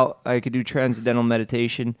it out. I could do transcendental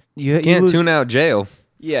meditation. You Can't lose- tune out jail.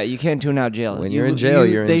 Yeah, you can't tune out jail. When you're in jail,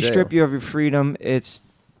 you're in They jail. strip you of your freedom. It's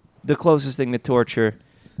the closest thing to torture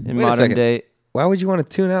in Wait a modern second. day. Why would you want to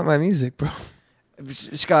tune out my music, bro?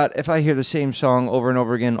 Scott, if I hear the same song over and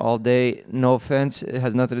over again all day, no offense, it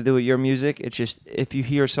has nothing to do with your music. It's just if you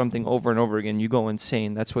hear something over and over again, you go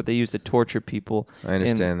insane. That's what they use to torture people. I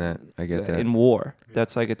understand that. I get that. In war.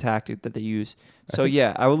 That's like a tactic that they use. So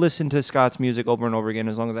yeah, I would listen to Scott's music over and over again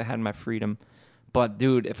as long as I had my freedom. But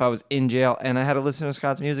dude, if I was in jail and I had to listen to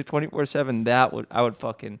Scott's music 24/7, I would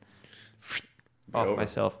fucking off over.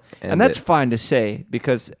 myself. End And that's it. fine to say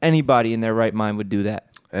because anybody in their right mind would do that.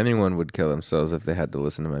 Anyone would kill themselves if they had to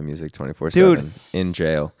listen to my music 24/7 Dude. in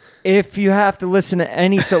jail. If you have to listen to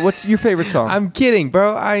any, so what's your favorite song? I'm kidding,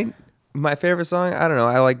 bro. My favorite song, I don't know.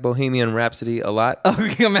 I like Bohemian Rhapsody a lot. Oh,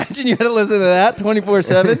 imagine you had to listen to that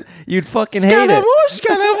 24/7. You'd fucking hate it.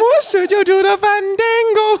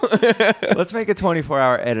 Let's make a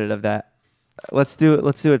 24-hour edit of that. Let's do it.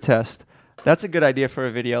 Let's do a test. That's a good idea for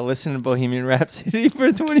a video. Listen to Bohemian Rhapsody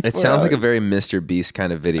for 24 It sounds hours. like a very Mr. Beast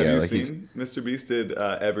kind of video. Have you Like seen Mr. Beast did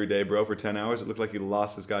Every Day, Bro, for 10 hours? It looked like he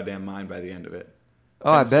lost his goddamn mind by the end of it.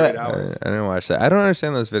 Oh, I 10 straight bet. hours. I didn't watch that. I don't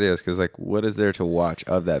understand those videos because, like, what is there to watch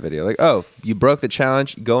of that video? Like, oh, you broke the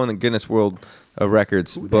challenge, go in the Guinness World of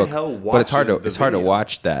Records Who the book, hell but it's hard to watches the hard to video?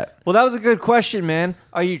 watch that. Well, that was a good question, man.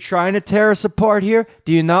 Are you trying to tear us apart here?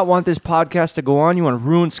 Do you not want this podcast to go on? You want to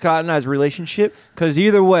ruin Scott and I's relationship? Because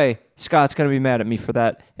either way, Scott's going to be mad at me for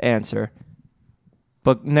that answer.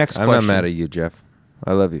 But next I'm question. not mad at you, Jeff.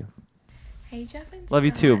 I love you. Hey, Jeff and Love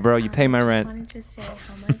you too, Scott. bro. You pay my I rent. just wanted to say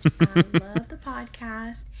how much I love the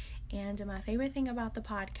podcast. And my favorite thing about the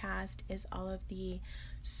podcast is all of the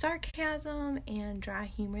sarcasm and dry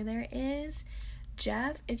humor there is.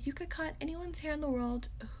 Jeff, if you could cut anyone's hair in the world,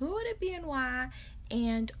 who would it be and why?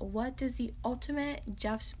 And what does the ultimate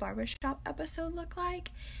Jeff's Barbershop episode look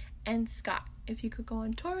like? And Scott, if you could go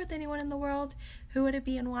on tour with anyone in the world, who would it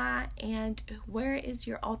be and why? And where is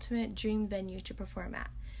your ultimate dream venue to perform at?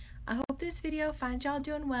 I hope this video finds y'all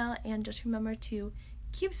doing well, and just remember to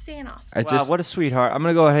keep staying awesome. Wow, what a sweetheart. I'm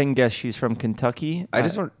going to go ahead and guess she's from Kentucky. I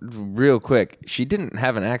just want real quick. She didn't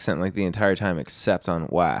have an accent like the entire time, except on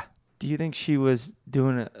why Do you think she was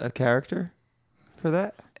doing a character for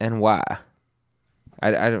that? and why.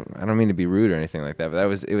 I don't mean to be rude or anything like that, but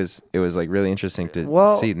it was like really interesting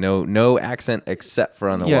to see no accent except for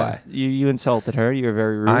on the why. You insulted her. You were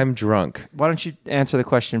very rude. I'm drunk. Why don't you answer the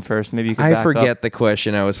question first? Maybe you could I back forget up. the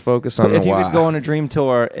question. I was focused on If the you why. could go on a dream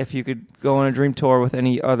tour, with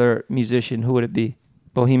any other musician, who would it be?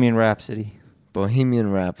 Bohemian Rhapsody.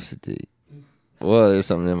 Bohemian Rhapsody. Whoa, there's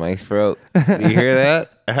something in my throat. Do you hear that?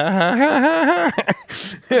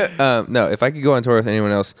 No, if I could go on tour with anyone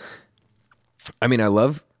else, I mean, I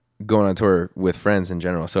love going on tour with friends in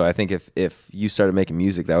general. So I think if you started making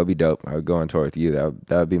music, that would be dope. I would go on tour with you. That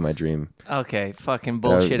would be my dream. Okay, fucking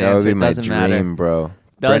bullshit that would answer. be my Doesn't dream, matter. bro.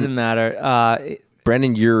 Doesn't matter.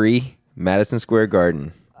 Brendan Urie, Madison Square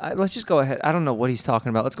Garden. Let's just go ahead. I don't know what he's talking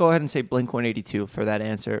about. Let's go ahead and say Blink-182 for that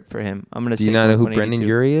answer for him. I'm gonna. Do you not know who Brendan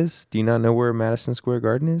Urie is? Do you not know where Madison Square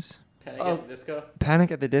Garden is? Panic at the Disco?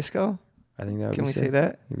 Panic at the Disco? I think that would Can be we sick. say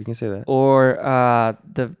that? We can say that. Or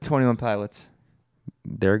the 21 Pilots?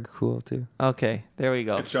 They're cool too. Okay, there we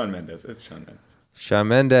go. It's Shawn Mendes. Shawn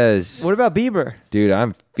Mendes. What about Bieber? Dude,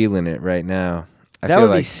 I'm feeling it right now. That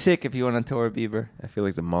would be sick if you went on tour with Bieber. I feel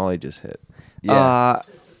like the Molly just hit. Yeah.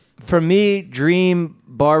 For me, dream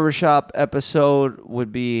barbershop episode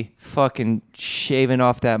would be fucking shaving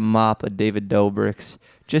off that mop of David Dobrik's.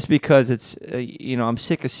 Just because it's, I'm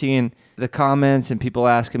sick of seeing the comments and people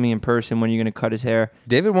asking me in person when you're going to cut his hair.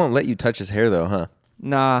 David won't let you touch his hair though, huh?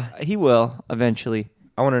 Nah, he will eventually.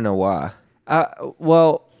 I want to know why.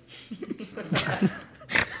 Well,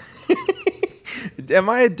 am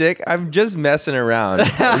I a dick? I'm just messing around.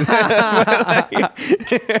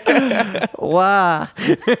 wow.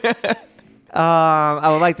 I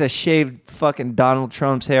would like to shave fucking Donald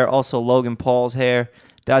Trump's hair, also Logan Paul's hair.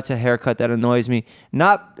 That's a haircut that annoys me.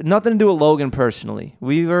 Nothing to do with Logan personally.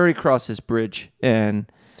 We've already crossed this bridge, and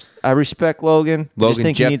I respect Logan. I just Logan,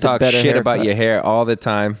 think he Jeff needs a talks better shit about haircut. your hair all the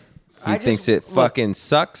time. He I thinks just- it fucking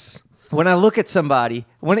sucks. When I look at somebody,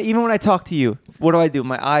 even when I talk to you, what do?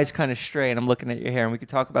 My eyes kind of stray, and I'm looking at your hair, and we could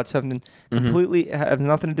talk about something completely have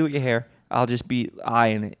nothing to do with your hair. I'll just be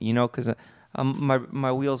eyeing it, because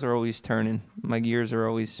my wheels are always turning, my gears are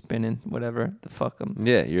always spinning, whatever the fuck I'm.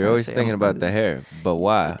 Yeah, trying you're to always say. thinking about the hair, but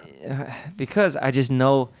why? Because I just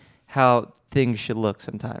know how things should look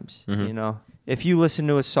sometimes. If you listen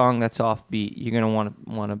to a song that's offbeat, you're gonna want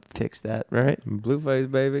to fix that, right? Blueface,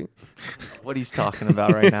 baby. What he's talking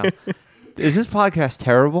about right now. Is this podcast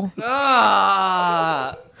terrible?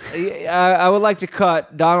 I would like to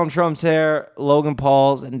cut Donald Trump's hair, Logan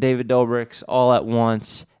Paul's, and David Dobrik's all at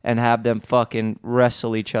once and have them fucking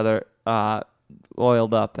wrestle each other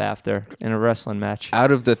oiled up after in a wrestling match.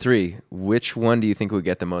 Out of the three, which one do you think would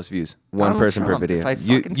get the most views? One Donald person Trump. per video. If I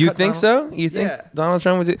You fucking cut think so? You think Yeah. Donald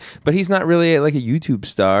Trump would do? But he's not really like a YouTube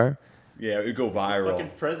star. Yeah, it would go viral.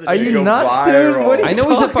 Fucking president. Are you go nuts, viral. dude? What are you I know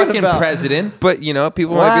he's a talking fucking about? president, but people might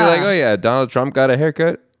be Wow. like, "Oh yeah, Donald Trump got a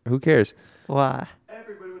haircut. Who cares?" Why?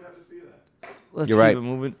 Everybody would have to see that. Let's You're keep right. it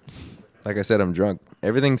moving. Like I said, I'm drunk.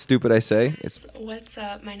 Everything stupid I say, it's What's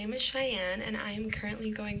up? My name is Cheyenne, and I am currently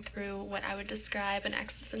going through what I would describe an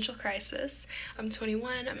existential crisis. I'm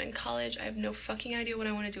 21. I'm in college. I have no fucking idea what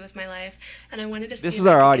I want to do with my life, and I wanted to see This if is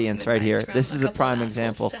I our could get audience some right here. advice from This is a couple of prime assholes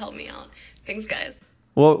example. to help me out. Thanks, guys.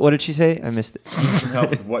 What did she say? I missed it. Help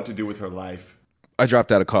with what to do with her life. I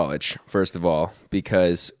dropped out of college, first of all,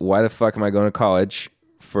 because why the fuck am I going to college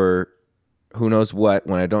for who knows what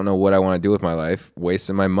when I don't know what I want to do with my life,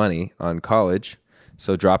 wasting my money on college.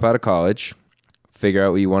 So drop out of college, figure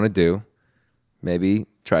out what you want to do, maybe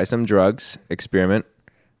try some drugs, experiment,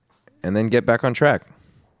 and then get back on track.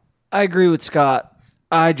 I agree with Scott.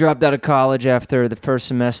 I dropped out of college after the first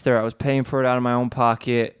semester. I was paying for it out of my own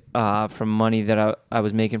pocket from money that I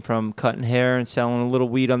was making from cutting hair and selling a little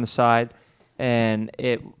weed on the side. And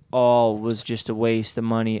it all was just a waste of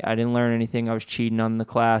money. I didn't learn anything. I was cheating on the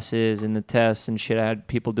classes and the tests and shit. I had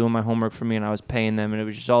people doing my homework for me, and I was paying them, and it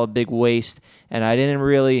was just all a big waste. And I didn't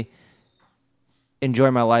really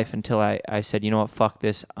enjoy my life until I said, you know what, fuck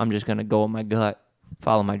this. I'm just going to go with my gut,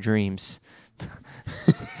 follow my dreams.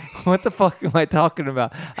 What the fuck am I talking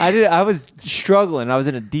about? I was struggling. I was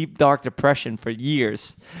in a deep, dark depression for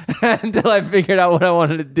years until I figured out what I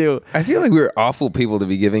wanted to do. I feel like we're awful people to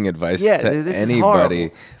be giving advice Yeah, to this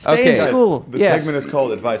anybody. is horrible. Stay in school. The Yeah. segment is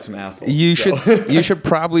called Advice from Assholes. You should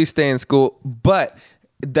probably stay in school, but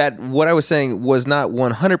that what I was saying was not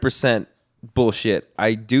 100% bullshit.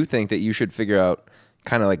 I do think that you should figure out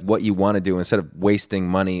kind of like what you want to do instead of wasting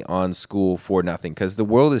money on school for nothing, because the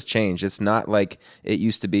world has changed. It's not like it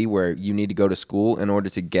used to be where you need to go to school in order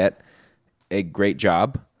to get a great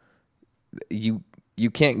job. You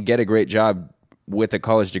can't get a great job with a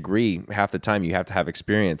college degree. Half the time you have to have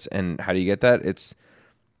experience. And how do you get that? It's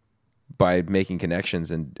by making connections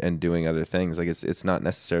and doing other things. Like it's not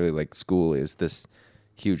necessarily like school is this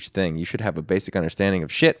huge thing. You should have a basic understanding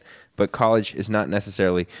of shit, but college is not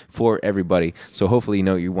necessarily for everybody. So hopefully you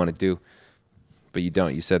know what you want to do, but you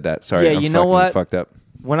don't. You said that. Sorry, Yeah, I'm you know what? fucked up.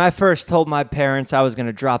 When I first told my parents I was going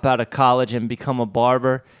to drop out of college and become a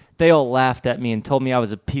barber, they all laughed at me and told me I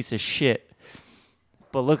was a piece of shit.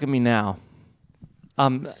 But look at me now.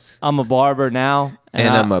 I'm a barber now. And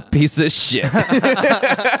I'm a piece of shit. But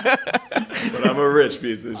I'm a rich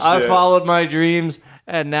piece of shit. I followed my dreams,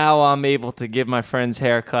 and now I'm able to give my friends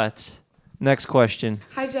haircuts. Next question.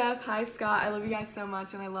 Hi, Jeff. Hi, Scott. I love you guys so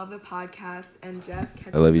much, and I love the podcast. And Jeff,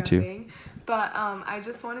 catch I love me you too. repping. But I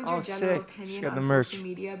just wanted your general sick. She opinion got the on merch. social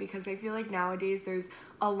media, because I feel like nowadays there's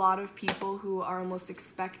a lot of people who are almost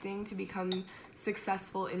expecting to become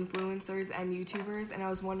successful influencers and YouTubers, and I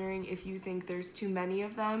was wondering if you think there's too many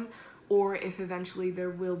of them, or if eventually there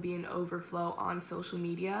will be an overflow on social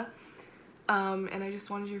media. And I just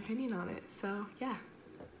wanted your opinion on it. So, yeah.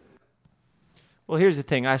 Well, here's the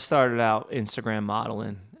thing. I started out Instagram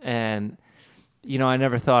modeling, and, you know, I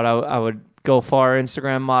never thought I would go far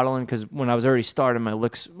Instagram modeling, because when I was already starting, my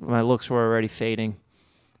looks were already fading.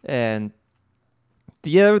 And,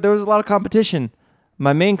 yeah, there was a lot of competition.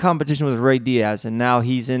 My main competition was Ray Diaz, and now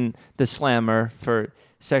he's in the Slammer for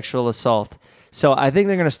sexual assault. So I think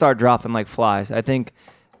they're going to start dropping like flies. I think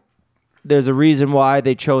there's a reason why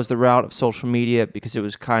they chose the route of social media, because it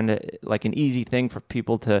was kind of like an easy thing for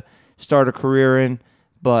people to start a career in.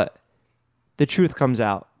 But the truth comes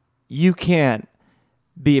out. You can't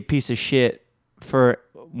be a piece of shit for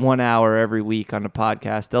 1 hour every week on the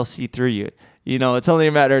podcast. They'll see through you. You know, it's only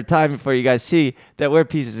a matter of time before you guys see that we're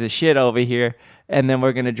pieces of shit over here, and then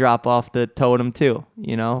we're gonna drop off the totem too.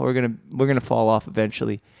 You know, we're gonna fall off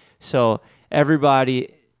eventually. So everybody's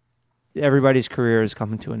career is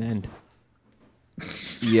coming to an end.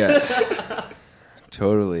 Yeah,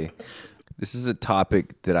 totally. This is a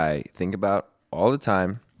topic that I think about all the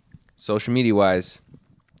time, social media wise,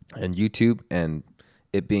 and YouTube, and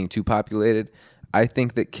it being too populated. I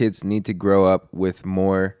think that kids need to grow up with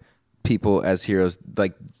more people as heroes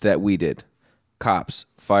like that we did. Cops,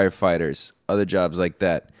 firefighters, other jobs like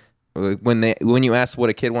that. When you ask what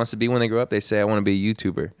a kid wants to be when they grow up, they say, I want to be a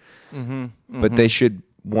YouTuber. But they should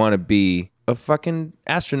want to be a fucking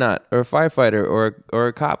astronaut or a firefighter or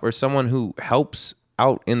a cop or someone who helps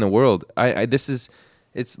out in the world.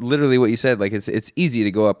 It's literally what you said. Like it's easy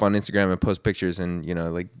to go up on Instagram and post pictures and, you know,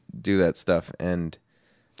 like do that stuff. And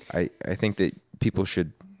I think that people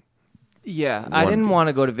should. Yeah, I didn't want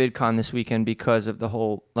to go to VidCon this weekend because of the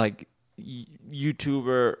whole like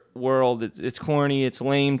YouTuber world. It's corny. It's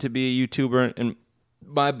lame to be a YouTuber in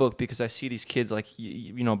my book, because I see these kids like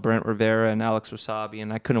you know, Brent Rivera and Alex Wasabi,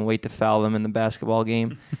 and I couldn't wait to foul them in the basketball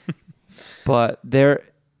game. But they're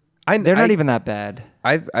not even that bad.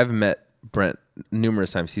 I've met Brent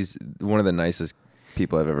numerous times. He's one of the nicest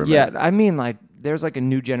people I've ever met. Yeah, I mean, like, there's like a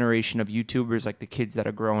new generation of YouTubers, like the kids that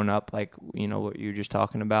are growing up, like, you know, what you're just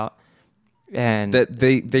talking about. And that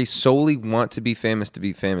they solely want to be famous to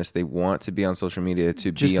be famous. They want to be on social media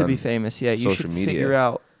to be famous. Yeah, you should figure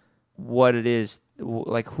out what it is,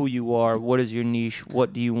 like who you are, what is your niche,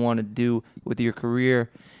 what do you want to do with your career.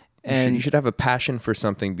 And you should have a passion for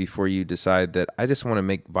something before you decide that I just want to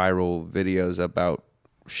make viral videos about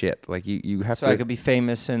shit. Like you have to. So I could be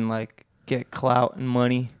famous and like get clout and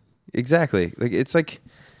money. Exactly. Like it's like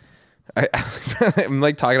I'm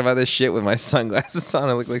like talking about this shit with my sunglasses on.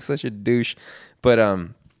 I look like such a douche. But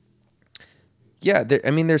yeah.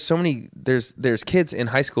 I mean, there's so many. There's kids in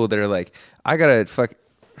high school that are like, I gotta fuck.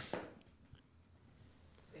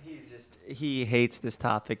 He hates this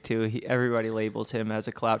topic too. Everybody labels him as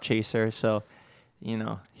a clout chaser, so you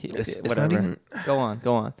know, whatever. Go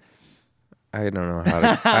on. I don't know how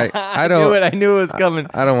to. I don't. I knew it was coming.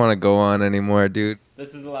 I don't want to go on anymore, dude.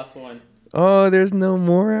 This is the last one. Oh, there's no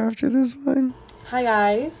more after this one. Hi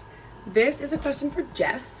guys, this is a question for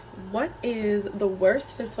Jeff. What is the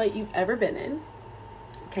worst fistfight you've ever been in?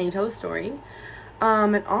 Can you tell the story?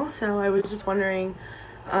 And also, I was just wondering,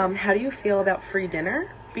 how do you feel about free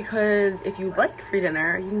dinner? Because if you like free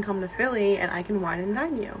dinner, you can come to Philly and I can wine and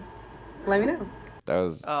dine you. Let me know. That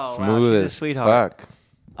was Wow, smooth she's as a sweetheart. fuck.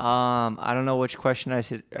 I don't know which question I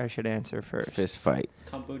should answer first. Fist fight.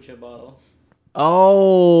 Kombucha bottle.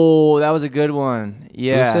 Oh, that was a good one.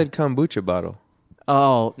 Yeah. Who said kombucha bottle?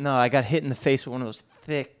 Oh, no, I got hit in the face with one of those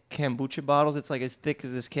thick kombucha bottles. It's like as thick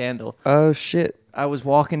as this candle. Oh, shit. I was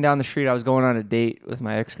walking down the street. I was going on a date with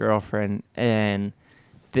my ex-girlfriend, and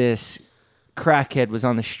this crackhead was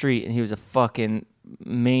on the street, and he was a fucking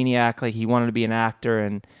maniac. Like, he wanted to be an actor,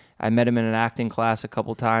 and I met him in an acting class a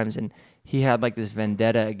couple times, and he had like this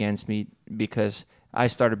vendetta against me because I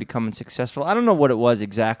started becoming successful. I don't know what it was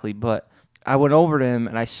exactly, but I went over to him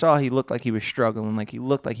and I saw he looked like he was struggling, like he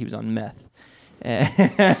looked like he was on meth. Kind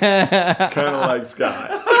of like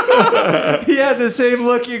Scott. He had the same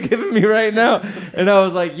look you're giving me right now. And I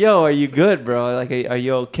was like, yo, are you good, bro? Like, are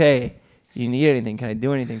you okay? You need anything? Can I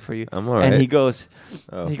do anything for you? I'm all right. And he goes,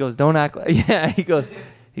 don't act like, he goes,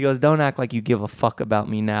 don't act like you give a fuck about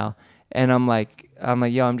me now. And I'm like,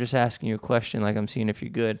 yo, I'm just asking you a question. Like, I'm seeing if you're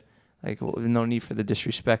good. Like, no need for the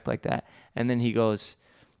disrespect like that. And then he goes,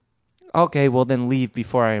 okay, well then leave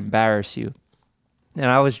before I embarrass you. And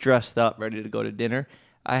I was dressed up, ready to go to dinner.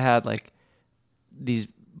 I had like these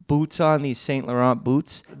boots on, these Saint Laurent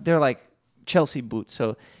boots. They're like Chelsea boots.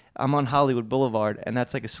 So I'm on Hollywood Boulevard, and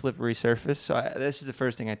that's like a slippery surface. So this is the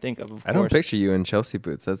first thing I think of I don't picture you in Chelsea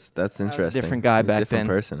boots. That's interesting. I was a different guy You're back then. Different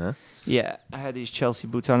person, huh? Yeah, I had these Chelsea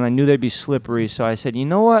boots on, and I knew they'd be slippery. So I said, you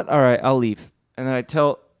know what? All right, I'll leave. And then I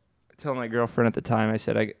tell my girlfriend at the time, I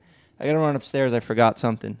said, I got to run upstairs. I forgot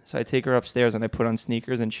something. So I take her upstairs, and I put on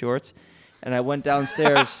sneakers and shorts. And I went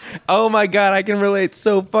downstairs. Oh my God, I can relate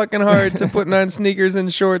so fucking hard to putting on sneakers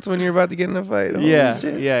and shorts when you're about to get in a fight. Holy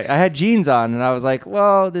shit. Yeah. I had jeans on, and I was like,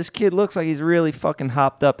 well, this kid looks like he's really fucking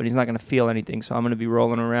hopped up, and he's not going to feel anything. So I'm going to be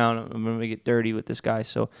rolling around. I'm going to get dirty with this guy.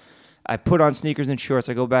 So I put on sneakers and shorts.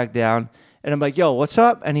 I go back down, and I'm like, yo, what's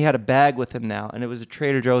up? And he had a bag with him now, and it was a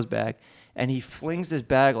Trader Joe's bag. And he flings this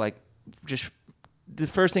bag like just the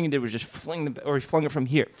first thing he did was just he flung it from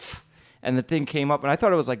here. And the thing came up, and I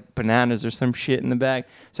thought it was like bananas or some shit in the bag.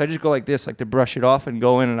 So I just go like this, like to brush it off and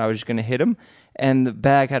go in, and I was just going to hit him. And the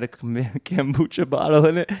bag had a kombucha bottle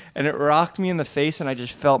in it, and it rocked me in the face, and I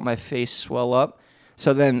just felt my face swell up.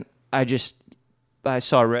 So then I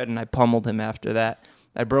saw red, and I pummeled him after that.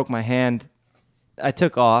 I broke my hand. I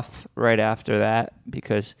took off right after that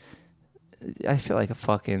because I feel like a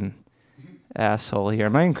fucking asshole here.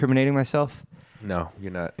 Am I incriminating myself? No,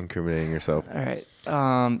 you're not incriminating yourself. All right. So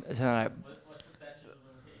What's the statute of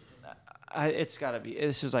limitations? It's got to be.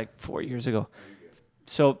 This was like 4 years ago.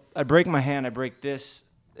 So I break my hand. I break this.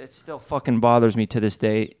 It still fucking bothers me to this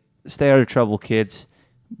day. Stay out of trouble, kids.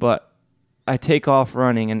 But I take off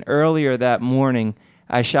running. And earlier that morning,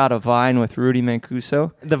 I shot a Vine with Rudy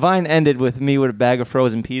Mancuso. The Vine ended with me with a bag of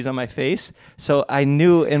frozen peas on my face. So I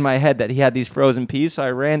knew in my head that he had these frozen peas. So I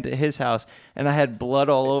ran to his house, and I had blood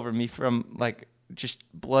all over me from like just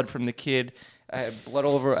blood from the kid. I had blood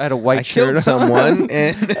all over. I had a white shirt. I killed someone.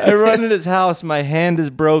 And I run in his house. My hand is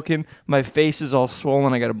broken. My face is all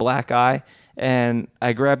swollen. I got a black eye. And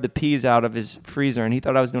I grabbed the peas out of his freezer, and he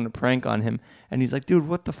thought I was doing a prank on him. And he's like, dude,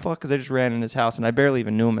 what the fuck? Because I just ran in his house, and I barely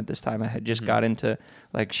even knew him at this time. I had just got into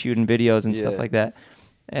like shooting videos and stuff like that.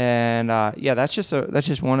 And that's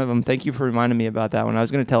just one of them. Thank you for reminding me about that one. I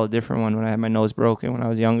was going to tell a different one when I had my nose broken when I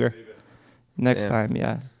was younger. Next time,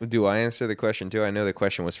 yeah. Do I answer the question too? I know the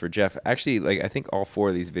question was for Jeff. Actually, like I think all 4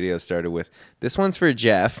 of these videos started with, this one's for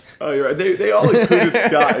Jeff. Oh, you're right. They all included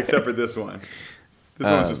Scott except for this one. This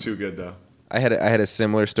one's just too good though. I had a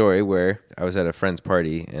similar story where I was at a friend's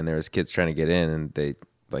party and there was kids trying to get in, and they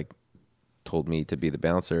like told me to be the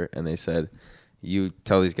bouncer, and they said, "You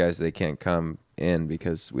tell these guys they can't come in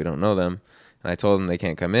because we don't know them." And I told them they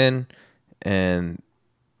can't come in, and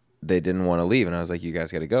they didn't want to leave. And I was like, "You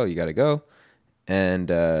guys got to go. You got to go." And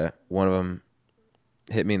one of them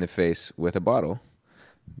hit me in the face with a bottle.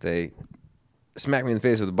 They smacked me in the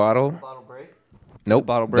face with a bottle. Bottle break? Nope.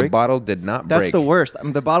 Bottle break? The bottle did not break. That's the worst.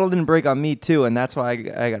 The bottle didn't break on me too, and that's why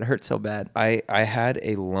I got hurt so bad. I had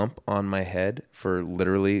a lump on my head for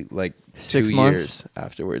literally like 6 2 months years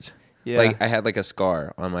afterwards. Yeah. Like I had like a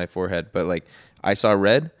scar on my forehead, but like I saw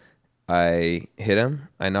red. I hit him.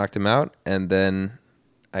 I knocked him out, and then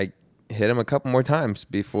I hit him a couple more times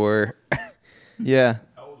before. Yeah.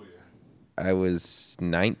 How old were you? I was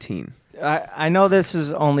 19. I know this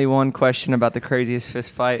is only one question about the craziest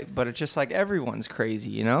fist fight, but it's just like everyone's crazy,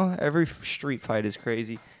 you know? Every street fight is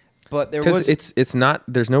crazy. But there was... Because it's not...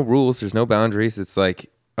 There's no rules. There's no boundaries. It's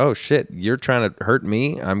like, oh, shit, you're trying to hurt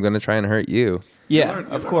me. I'm going to try and hurt you. Yeah, you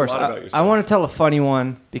of learn course. a lot about I want to tell a funny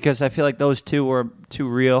one because I feel like those two were too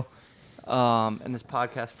real. And this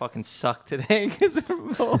podcast fucking sucked today because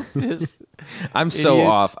we're both just I'm so idiots.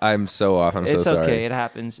 off. I'm so off. I'm so It's sorry. okay. It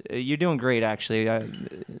happens. You're doing great, actually.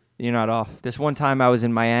 You're not off. This one time I was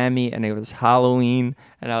in Miami, and it was Halloween,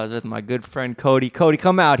 and I was with my good friend Cody. Cody,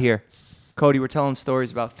 come out here. Cody, we're telling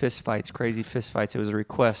stories about fist fights, crazy fist fights. It was a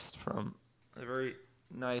request from a very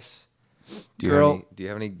nice girl. Do you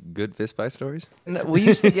have any good fist fight stories? We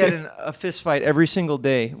used to get in a fist fight every single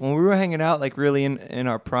day. When we were hanging out, like really in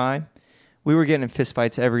our prime, we were getting in fist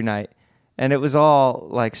fights every night. And it was all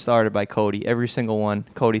like started by Cody, every single one.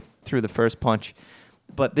 Cody threw the first punch.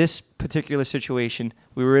 But this particular situation,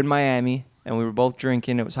 we were in Miami and we were both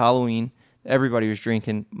drinking. It was Halloween. Everybody was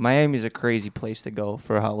drinking. Miami's a crazy place to go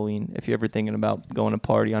for Halloween if you're ever thinking about going to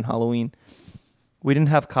party on Halloween. We didn't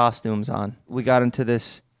have costumes on. We got into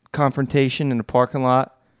this confrontation in the parking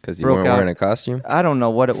lot. Because you weren't wearing a costume? I don't know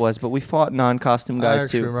what it was, but we fought non-costume guys I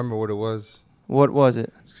actually too. remember what it was. What was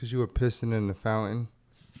it? It's because you were pissing in the fountain.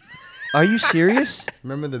 Are you serious?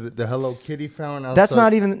 Remember the Hello Kitty fountain outside? That's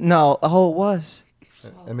not even... No. Oh, it was.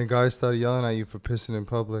 And the guy started yelling at you for pissing in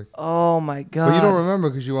public. Oh, my God. But you don't remember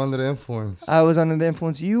because you were under the influence. I was under the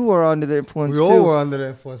influence. You were under the influence, We too. all were under the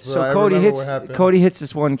influence. But So Cody hits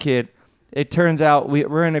this one kid. It turns out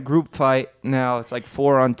we're in a group fight now. It's like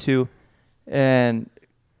 4-on-2. And...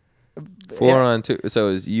 4-on-2.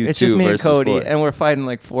 So it's you It's two just me and versus Cody, 4. and we're fighting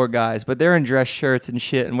like 4 guys. But they're in dress shirts and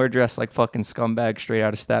shit, and we're dressed like fucking scumbags straight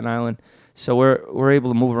out of Staten Island. So we're able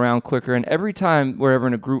to move around quicker. And every time we're ever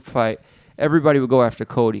in a group fight, everybody would go after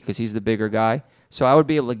Cody because he's the bigger guy. So I would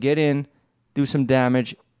be able to get in, do some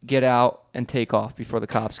damage, get out, and take off before the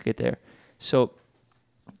cops get there. So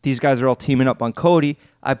these guys are all teaming up on Cody.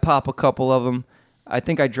 I pop a couple of them. I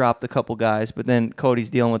think I dropped a couple guys, but then Cody's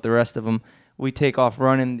dealing with the rest of them. We take off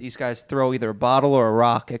running. These guys throw either a bottle or a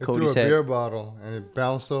rock at Cody's threw a head. beer bottle, and it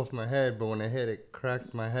bounced off my head, but when it hit, it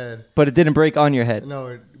cracked my head. But it didn't break on your head. No,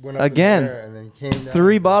 it went up Again, in the air and then came down.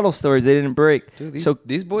 3 bottle stories. They didn't break. Dude, so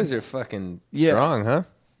these boys are fucking Yeah. strong, huh?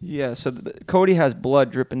 Yeah, so Cody has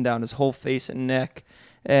blood dripping down his whole face and neck.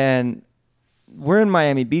 And we're in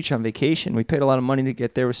Miami Beach on vacation. We paid a lot of money to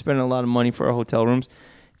get there. We're spending a lot of money for our hotel rooms.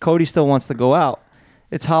 Cody still wants to go out.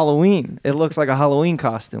 It's Halloween. It looks like a Halloween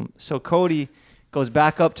costume. So Cody goes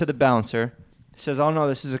back up to the bouncer, says, "Oh, no,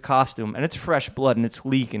 this is a costume." And it's fresh blood, and it's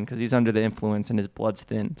leaking because he's under the influence, and his blood's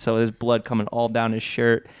thin. So there's blood coming all down his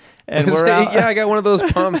shirt. And we're out. Yeah, I got one of those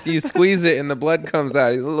pumps. You squeeze it, and the blood comes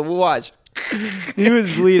out. Watch. He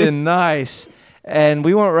was bleeding nice. And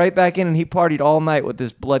we went right back in, and he partied all night with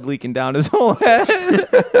this blood leaking down his whole head.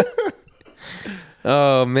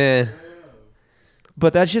 Oh, man.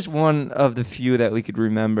 But that's just one of the few that we could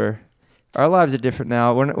remember. Our lives are different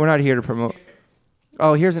now. We're not here to promote.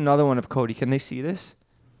 Oh, here's another one of Cody. Can they see this?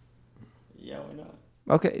 Yeah, why not?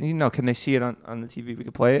 Okay, can they see it on the TV? We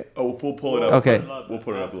could play it? Oh, we'll pull it up. Okay. We'll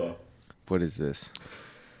put it up low. What is this?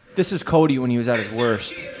 This is Cody when he was at his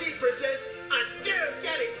worst. presents a dude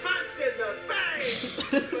getting punched in the face.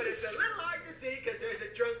 But it's a little hard to see because there's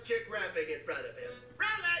a drunk chick rapping in front of him. Roll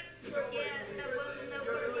it!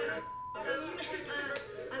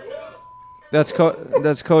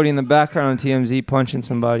 That's Cody in the background on TMZ punching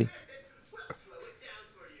somebody.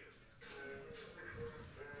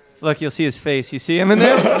 Look, you'll see his face. You see him in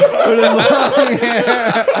there? With his long hair.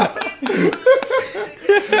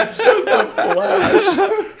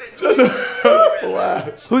 Just a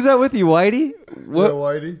flash. Who's that with you, Whitey? What,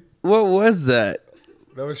 Whitey? What was that?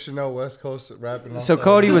 That was Chanel West Coast rapping. So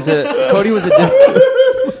Cody was a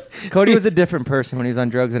different person when he was on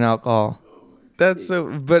drugs and alcohol. That's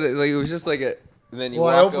so. But it was just like a. Then you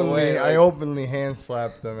well, walk away. I openly hand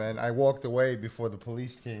slapped them and I walked away before the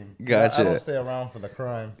police came. Gotcha. I don't stay around for the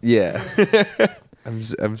crime. Yeah.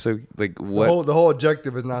 I'm so like what the whole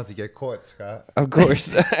objective is not to get caught, Scott. Of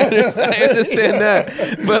course. I understand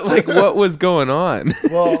that. But like what was going on?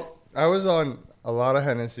 Well, I was on a lot of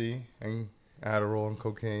Hennessy and Adderall and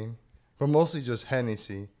cocaine, but mostly just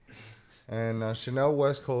Hennessy. And Chanel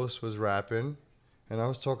West Coast was rapping, and I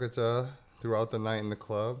was talking to her throughout the night in the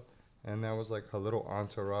club. And that was like her little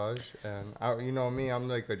entourage. And you know me, I'm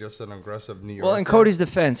like just an aggressive New Yorker. Well, in Cody's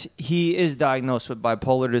defense, he is diagnosed with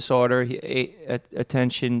bipolar disorder,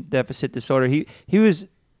 attention deficit disorder. He was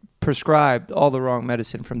prescribed all the wrong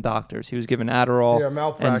medicine from doctors. He was given Adderall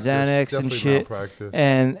and Xanax and shit.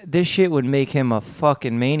 And this shit would make him a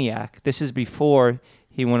fucking maniac. This is before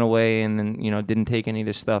he went away and then, didn't take any of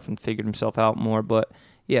this stuff and figured himself out more. But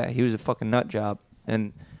yeah, he was a fucking nut job.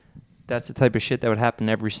 And that's the type of shit that would happen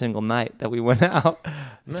every single night that we went out.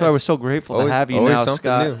 That's why we're so grateful to have you now,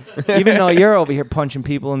 Scott. Even though you're over here punching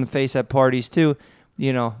people in the face at parties too,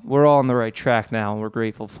 we're all on the right track now, and we're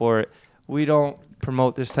grateful for it. We don't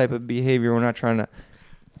promote this type of behavior. We're not trying to.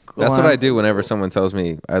 That's what I do whenever someone tells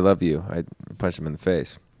me I love you. I punch them in the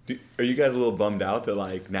face. Are you guys a little bummed out that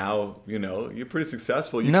like now you're pretty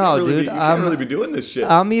successful? You can't really be doing this shit.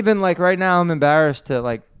 I'm even like right now. I'm embarrassed to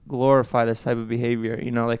like glorify this type of behavior.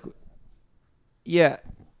 Yeah,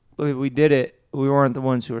 we did it. We weren't the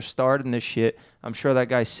ones who were starting this shit. I'm sure that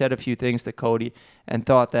guy said a few things to Cody and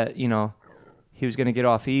thought that, he was going to get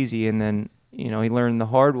off easy. And then, he learned the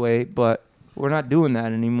hard way. But we're not doing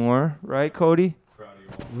that anymore. Right, Cody?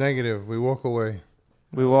 Negative. We walk away.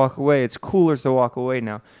 We walk away. It's cooler to walk away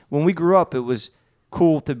now. When we grew up, it was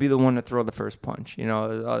cool to be the one to throw the first punch.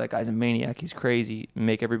 Oh, that guy's a maniac. He's crazy.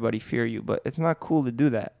 Make everybody fear you. But it's not cool to do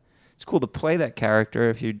that. It's cool to play that character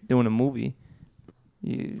if you're doing a movie.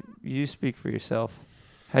 You speak for yourself.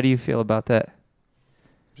 How do you feel about that?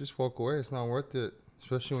 Just walk away. It's not worth it,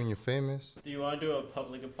 especially when you're famous. Do you want to do a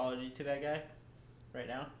public apology to that guy right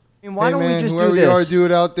now? Why don't we just do this? Whoever you are, do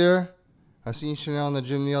it out there. I seen Chanel in the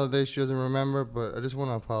gym the other day. She doesn't remember, but I just want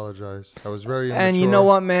to apologize. I was very immature. And you know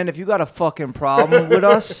what, man? If you got a fucking problem with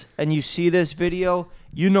us and you see this video,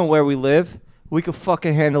 you know where we live. We could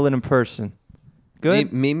fucking handle it in person.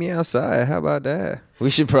 Good? Meet me outside. How about that?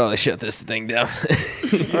 We should probably shut this thing down.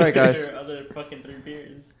 All right, guys. Other fucking 3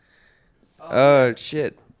 beers. Oh,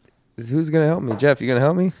 shit. Who's going to help me? Jeff, you going to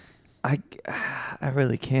help me? I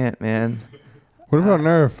really can't, man. What about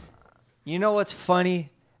Nerf? You know what's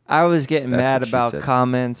funny? I was getting mad about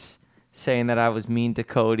comments saying that I was mean to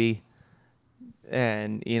Cody.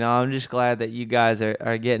 And, I'm just glad that you guys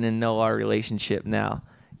are getting to know our relationship now.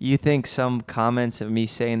 You think some comments of me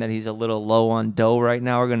saying that he's a little low on dough right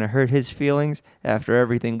now are going to hurt his feelings after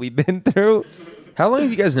everything we've been through? How long have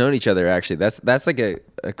you guys known each other, actually? That's like a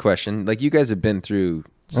question. Like, you guys have been through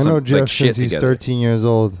I know Jeff since he's 13 years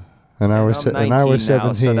old, and I was 17. Now,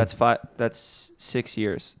 so that's 6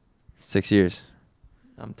 years. 6 years.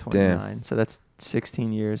 I'm 29, so that's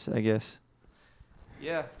 16 years, I guess.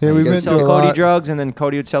 Yeah. Yeah, we've been sell through a Cody lot. drugs, and then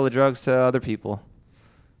Cody would sell the drugs to other people,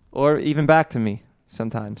 or even back to me.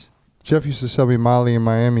 Sometimes. Jeff used to sell me Molly in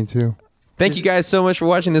Miami, too. Thank you guys so much for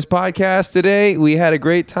watching this podcast today. We had a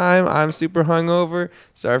great time. I'm super hungover.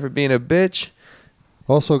 Sorry for being a bitch.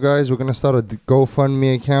 Also, guys, we're going to start a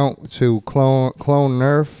GoFundMe account to clone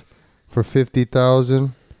Nerf for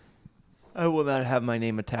 $50,000. I will not have my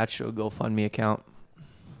name attached to a GoFundMe account.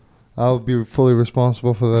 I'll be fully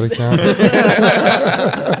responsible for that account.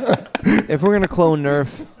 If we're going to clone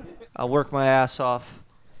Nerf, I'll work my ass off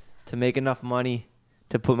to make enough money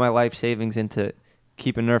to put my life savings into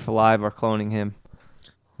keeping Nerf alive or cloning him.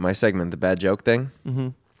 My segment, the bad joke thing. Mm-hmm.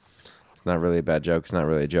 It's not really a bad joke. It's not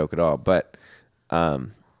really a joke at all. But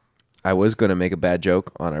I was going to make a bad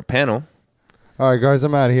joke on our panel. All right, guys,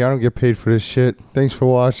 I'm out of here. I don't get paid for this shit. Thanks for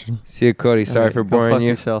watching. See you, Cody. Sorry for boring you.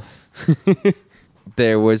 Yourself.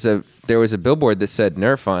 There was a billboard that said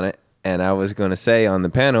Nerf on it, and I was going to say on the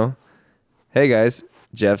panel, hey, guys,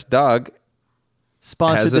 Jeff's dog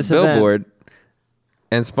has a billboard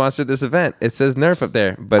and sponsored this event. It says Nerf up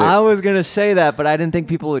there. But I was going to say that, but I didn't think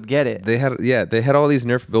people would get it. They had all these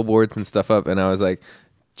Nerf billboards and stuff up, and I was like,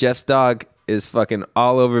 Jeff's dog is fucking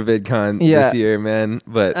all over VidCon this year, man.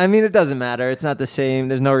 But I mean, it doesn't matter. It's not the same.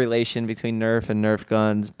 There's no relation between Nerf and Nerf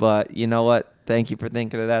guns. But you know what? Thank you for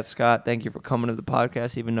thinking of that, Scott. Thank you for coming to the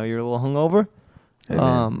podcast, even though you're a little hungover. Hey,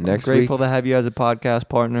 man. Next I'm grateful week, to have you as a podcast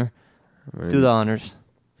partner. Do the honors.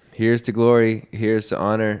 Here's to glory. Here's to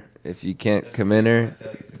honor. If you can't come in her,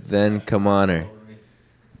 then come on her.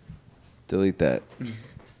 Delete that.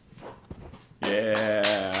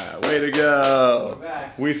 Yeah, way to go.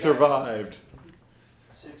 We survived.